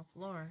you're on the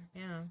floor.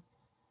 Yeah.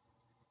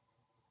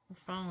 You're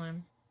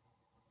falling.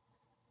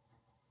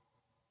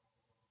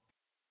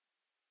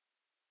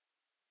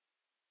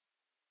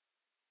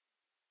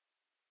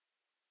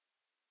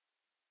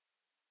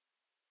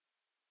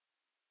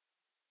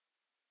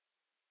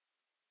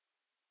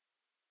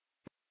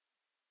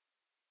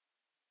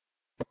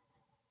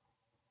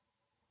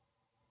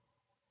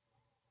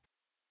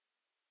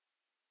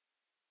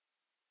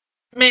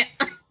 Man.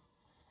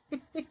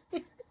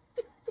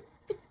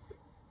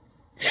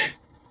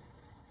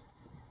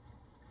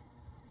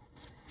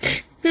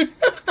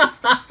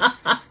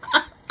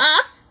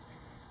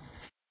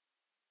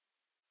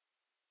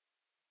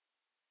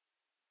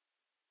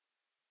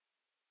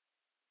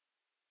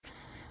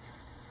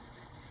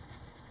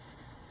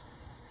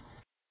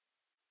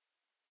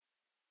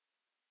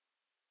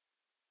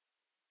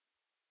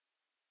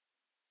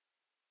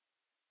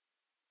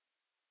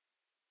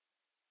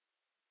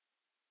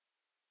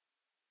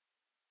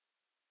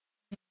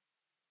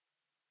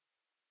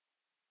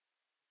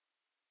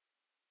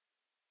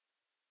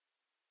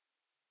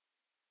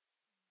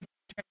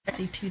 I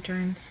see two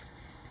turns.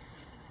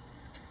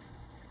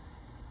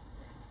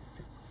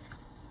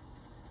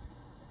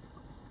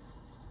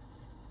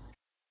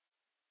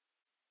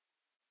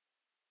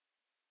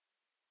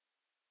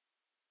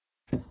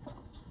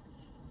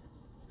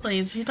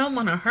 Please, you don't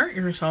want to hurt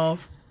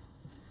yourself.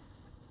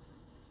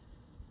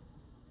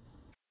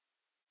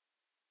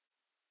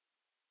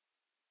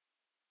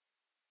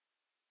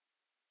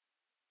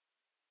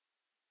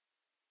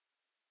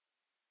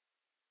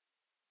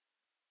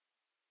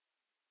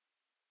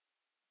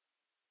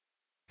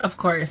 Of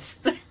course.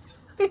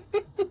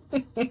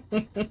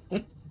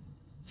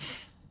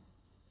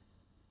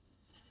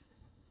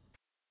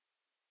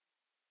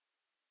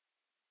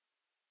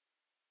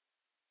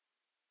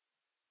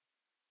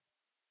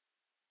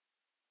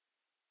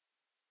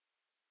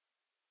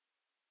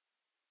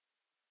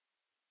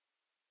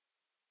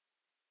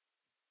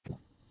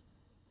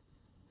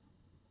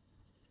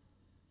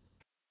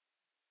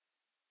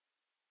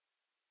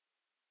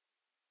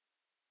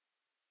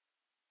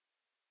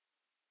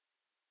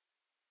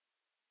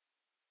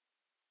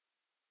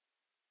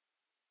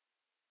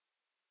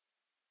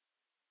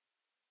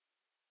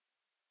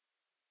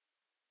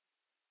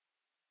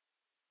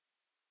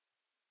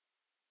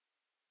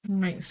 You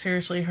might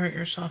seriously hurt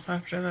yourself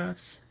after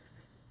this.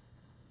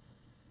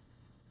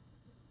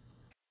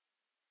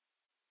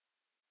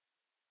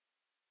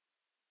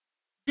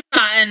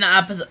 Not in the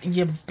episode,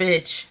 you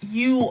bitch.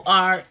 You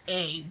are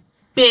a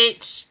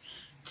bitch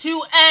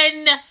to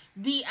end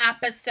the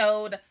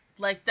episode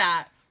like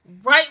that.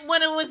 Right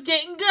when it was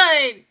getting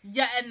good,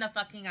 you end the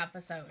fucking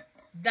episode.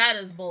 That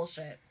is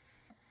bullshit.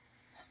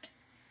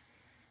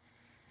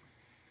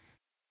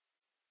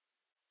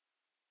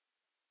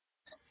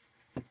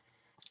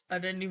 I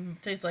didn't even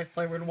taste like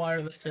flavored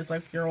water. This tastes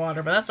like pure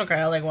water, but that's okay.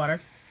 I like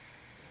water.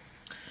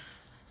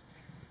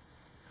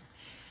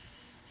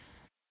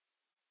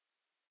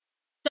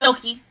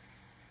 Toki,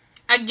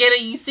 I get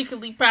it. You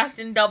secretly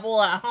crafting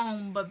double at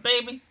home, but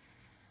baby,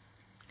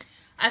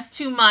 that's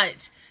too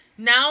much.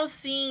 Now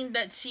seeing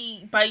that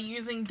she, by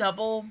using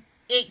double,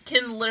 it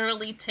can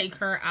literally take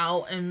her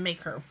out and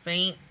make her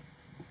faint.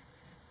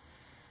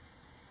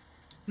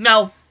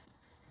 No.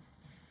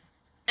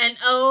 And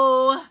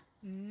oh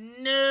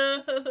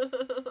no.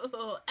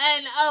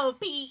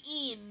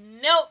 N-O-P-E.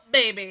 Nope,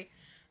 baby.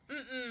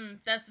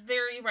 That's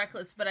very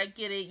reckless, but I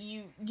get it.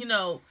 You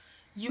know,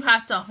 you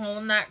have to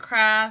hone that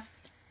craft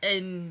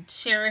and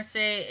cherish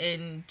it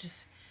and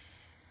just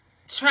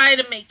try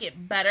to make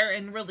it better.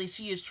 And really,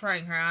 she is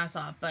trying her ass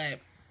off, but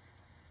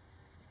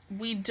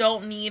we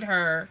don't need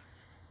her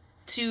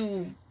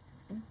to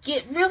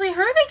get really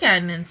hurt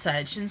again and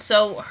such. And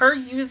so her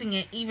using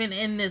it even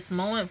in this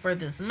moment for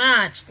this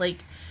match,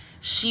 like,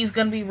 she's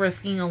gonna be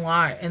risking a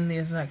lot in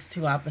these next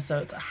two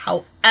episodes.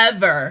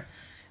 However,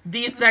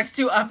 these next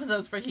two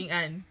episodes freaking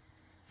end.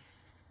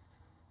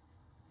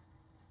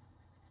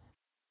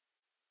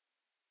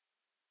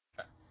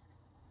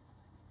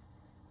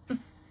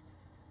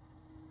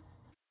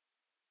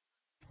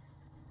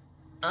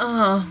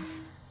 Oh.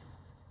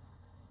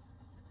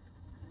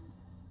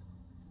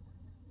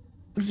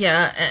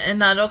 Yeah,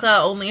 and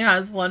Nadoka only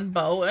has one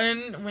bow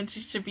in when she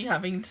should be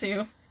having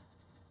two.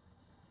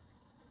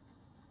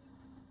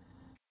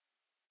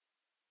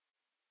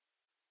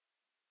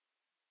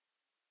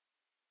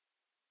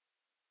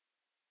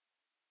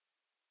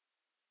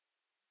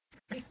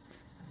 Right.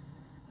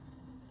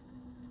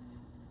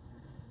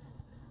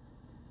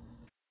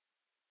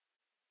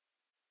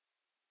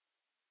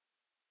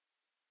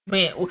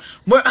 Wait,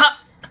 we're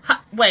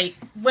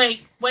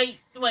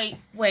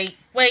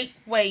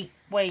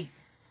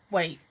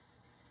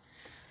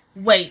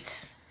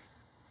wait.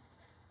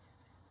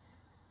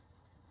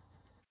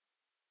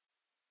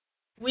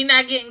 We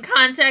not getting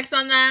context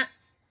on that?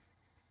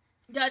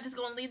 Y'all just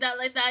gonna leave that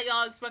like that?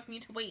 Y'all expect me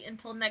to wait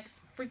until next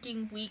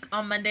freaking week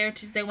on Monday or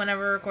Tuesday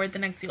whenever we record the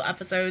next two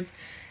episodes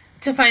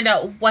to find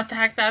out what the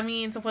heck that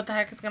means and what the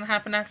heck is gonna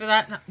happen after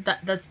that? No,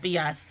 that's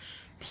BS.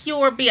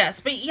 Pure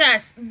BS. But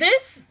yes,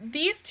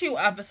 these two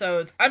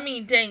episodes, I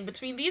mean, dang,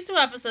 between these two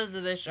episodes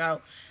of this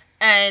show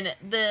and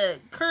the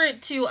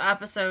current two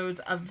episodes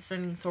of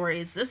Descending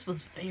Stories, this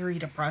was very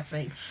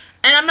depressing.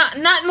 And I'm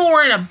not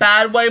more in a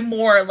bad way,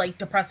 more like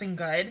depressing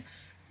good.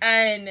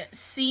 And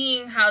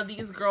seeing how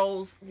these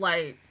girls,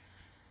 like,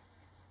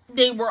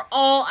 they were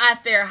all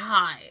at their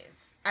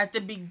highs at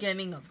the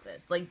beginning of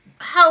this. Like,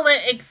 hella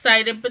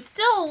excited, but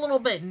still a little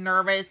bit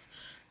nervous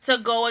to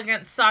go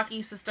against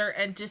Saki's sister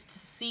and just to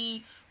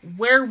see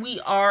where we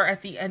are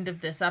at the end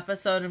of this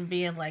episode and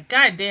being like,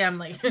 God damn,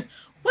 like,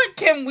 what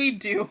can we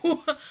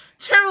do?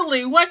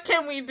 Truly, what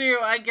can we do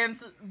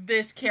against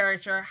this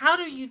character? How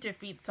do you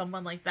defeat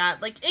someone like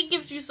that? Like, it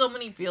gives you so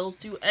many feels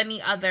to any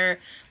other,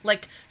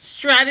 like,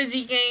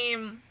 strategy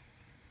game,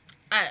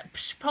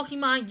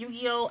 Pokemon,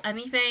 Yu-Gi-Oh,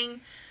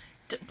 anything,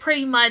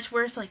 pretty much,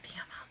 where it's like,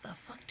 damn, how the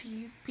fuck do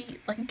you beat,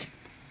 like,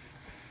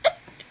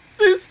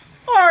 this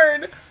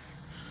hard,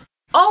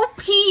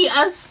 OP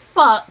as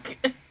fuck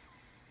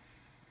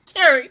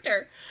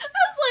character?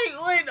 That's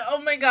like when, oh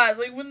my god,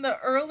 like when the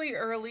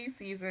early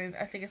season,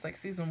 I think it's like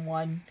season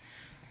 1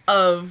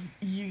 of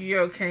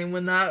Yu-Gi-Oh came,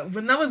 when that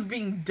was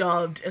being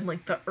dubbed in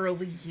like the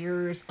early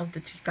years of the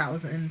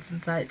 2000s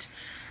and such,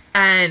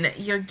 and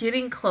you're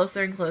getting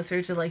closer and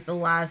closer to like the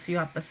last few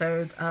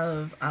episodes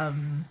of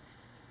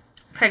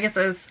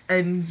Pegasus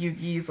and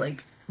Yugi's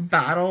like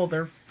battle,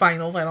 their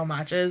final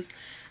matches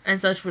and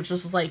such, which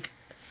was like,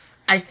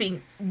 I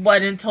think,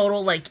 what in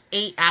total, like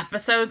 8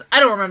 episodes. I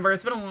don't remember.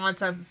 It's been a long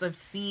time since I've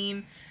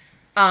seen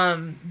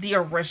the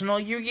original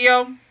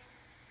Yu-Gi-Oh!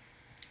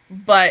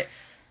 But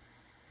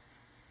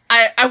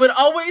I would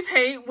always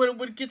hate when it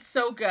would get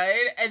so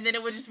good and then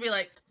it would just be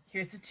like,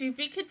 here's the to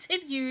be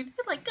continued.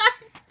 It's like, God,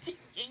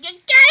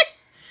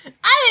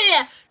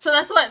 again. So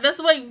that's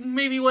why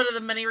maybe one of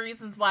the many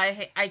reasons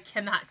why I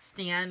cannot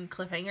stand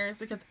cliffhangers,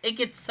 because it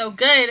gets so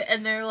good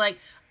and they're like,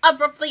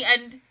 abruptly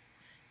end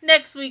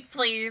next week,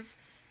 please.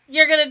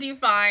 You're gonna do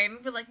fine.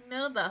 But like,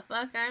 no the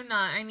fuck I'm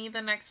not. I need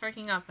the next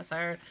freaking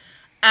episode.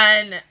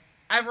 And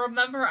I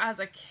remember as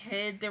a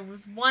kid, there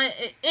was one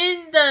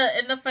in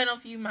the final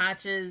few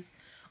matches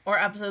or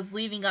episodes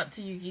leading up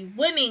to Yuki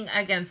winning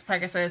against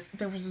Pegasus.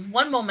 There was this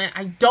one moment,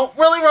 I don't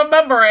really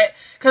remember it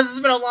because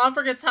it's been a long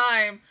freaking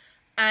time,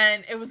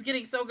 And it was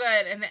getting so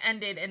good, and it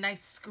ended, and I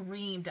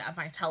screamed at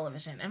my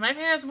television. And my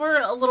parents were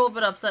a little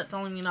bit upset,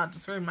 telling me not to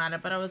scream at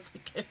it, but I was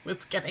like, it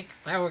was getting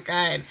so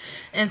good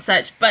and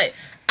such. But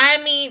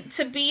I mean,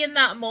 to be in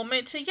that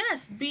moment, to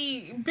yes,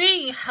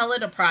 being hella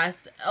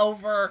depressed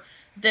over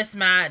this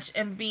match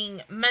and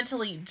being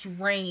mentally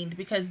drained,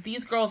 because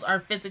these girls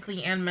are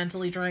physically and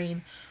mentally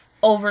drained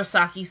over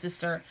Saki's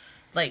sister.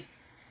 Like,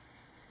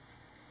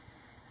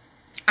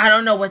 I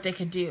don't know what they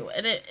could do.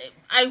 And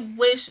I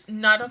wish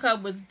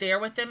Nodoka was there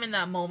with them in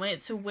that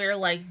moment, to where,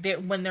 like,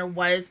 when there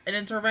was an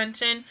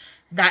intervention,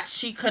 that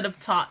she could have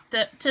talked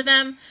to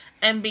them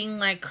and being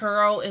like,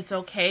 Kuro, it's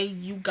okay.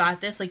 You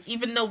got this. Like,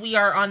 even though we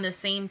are on the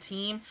same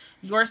team,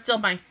 you're still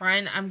my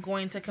friend. I'm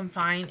going to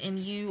confide in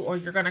you, or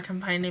you're going to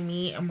confide in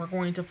me, and we're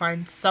going to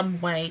find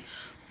some way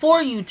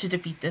for you to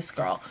defeat this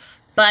girl.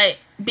 But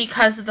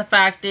because of the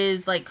fact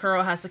is, like,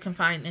 Kuro has to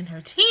confide in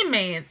her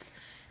teammates,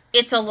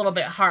 it's a little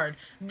bit hard.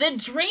 The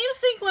dream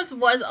sequence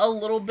was a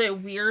little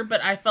bit weird,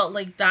 but I felt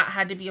like that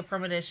had to be a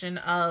premonition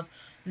of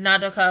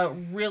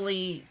Nodoka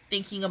really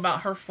thinking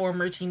about her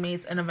former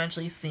teammates and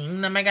eventually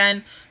seeing them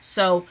again.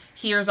 So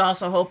here's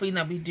also hoping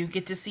that we do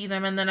get to see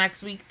them in the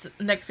next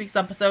week's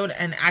episode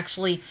and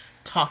actually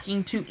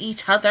talking to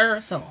each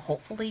other. So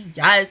hopefully,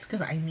 yes,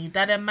 because I need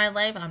that in my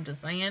life. I'm just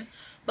saying.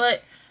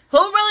 But who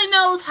really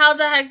knows how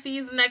the heck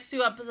these next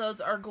 2 episodes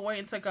are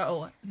going to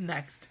go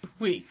next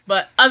week.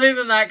 But other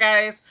than that,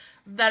 guys,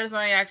 that is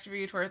my reaction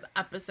review towards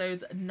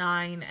episodes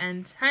 9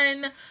 and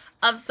 10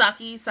 of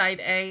Saki Side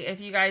A. If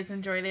you guys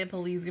enjoyed it,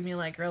 please give me a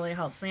like. It really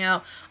helps me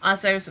out.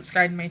 Also,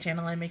 subscribe to my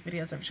channel. I make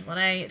videos every single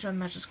day. Join the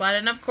Match Squad.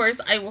 And of course,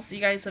 I will see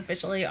you guys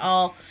officially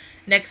all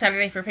next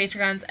Saturday for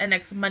Patreons and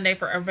next Monday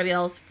for everybody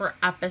else for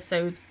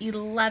episodes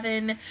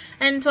 11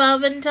 and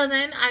 12. Until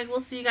then, I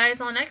will see you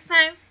guys all next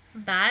time.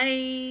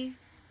 Bye.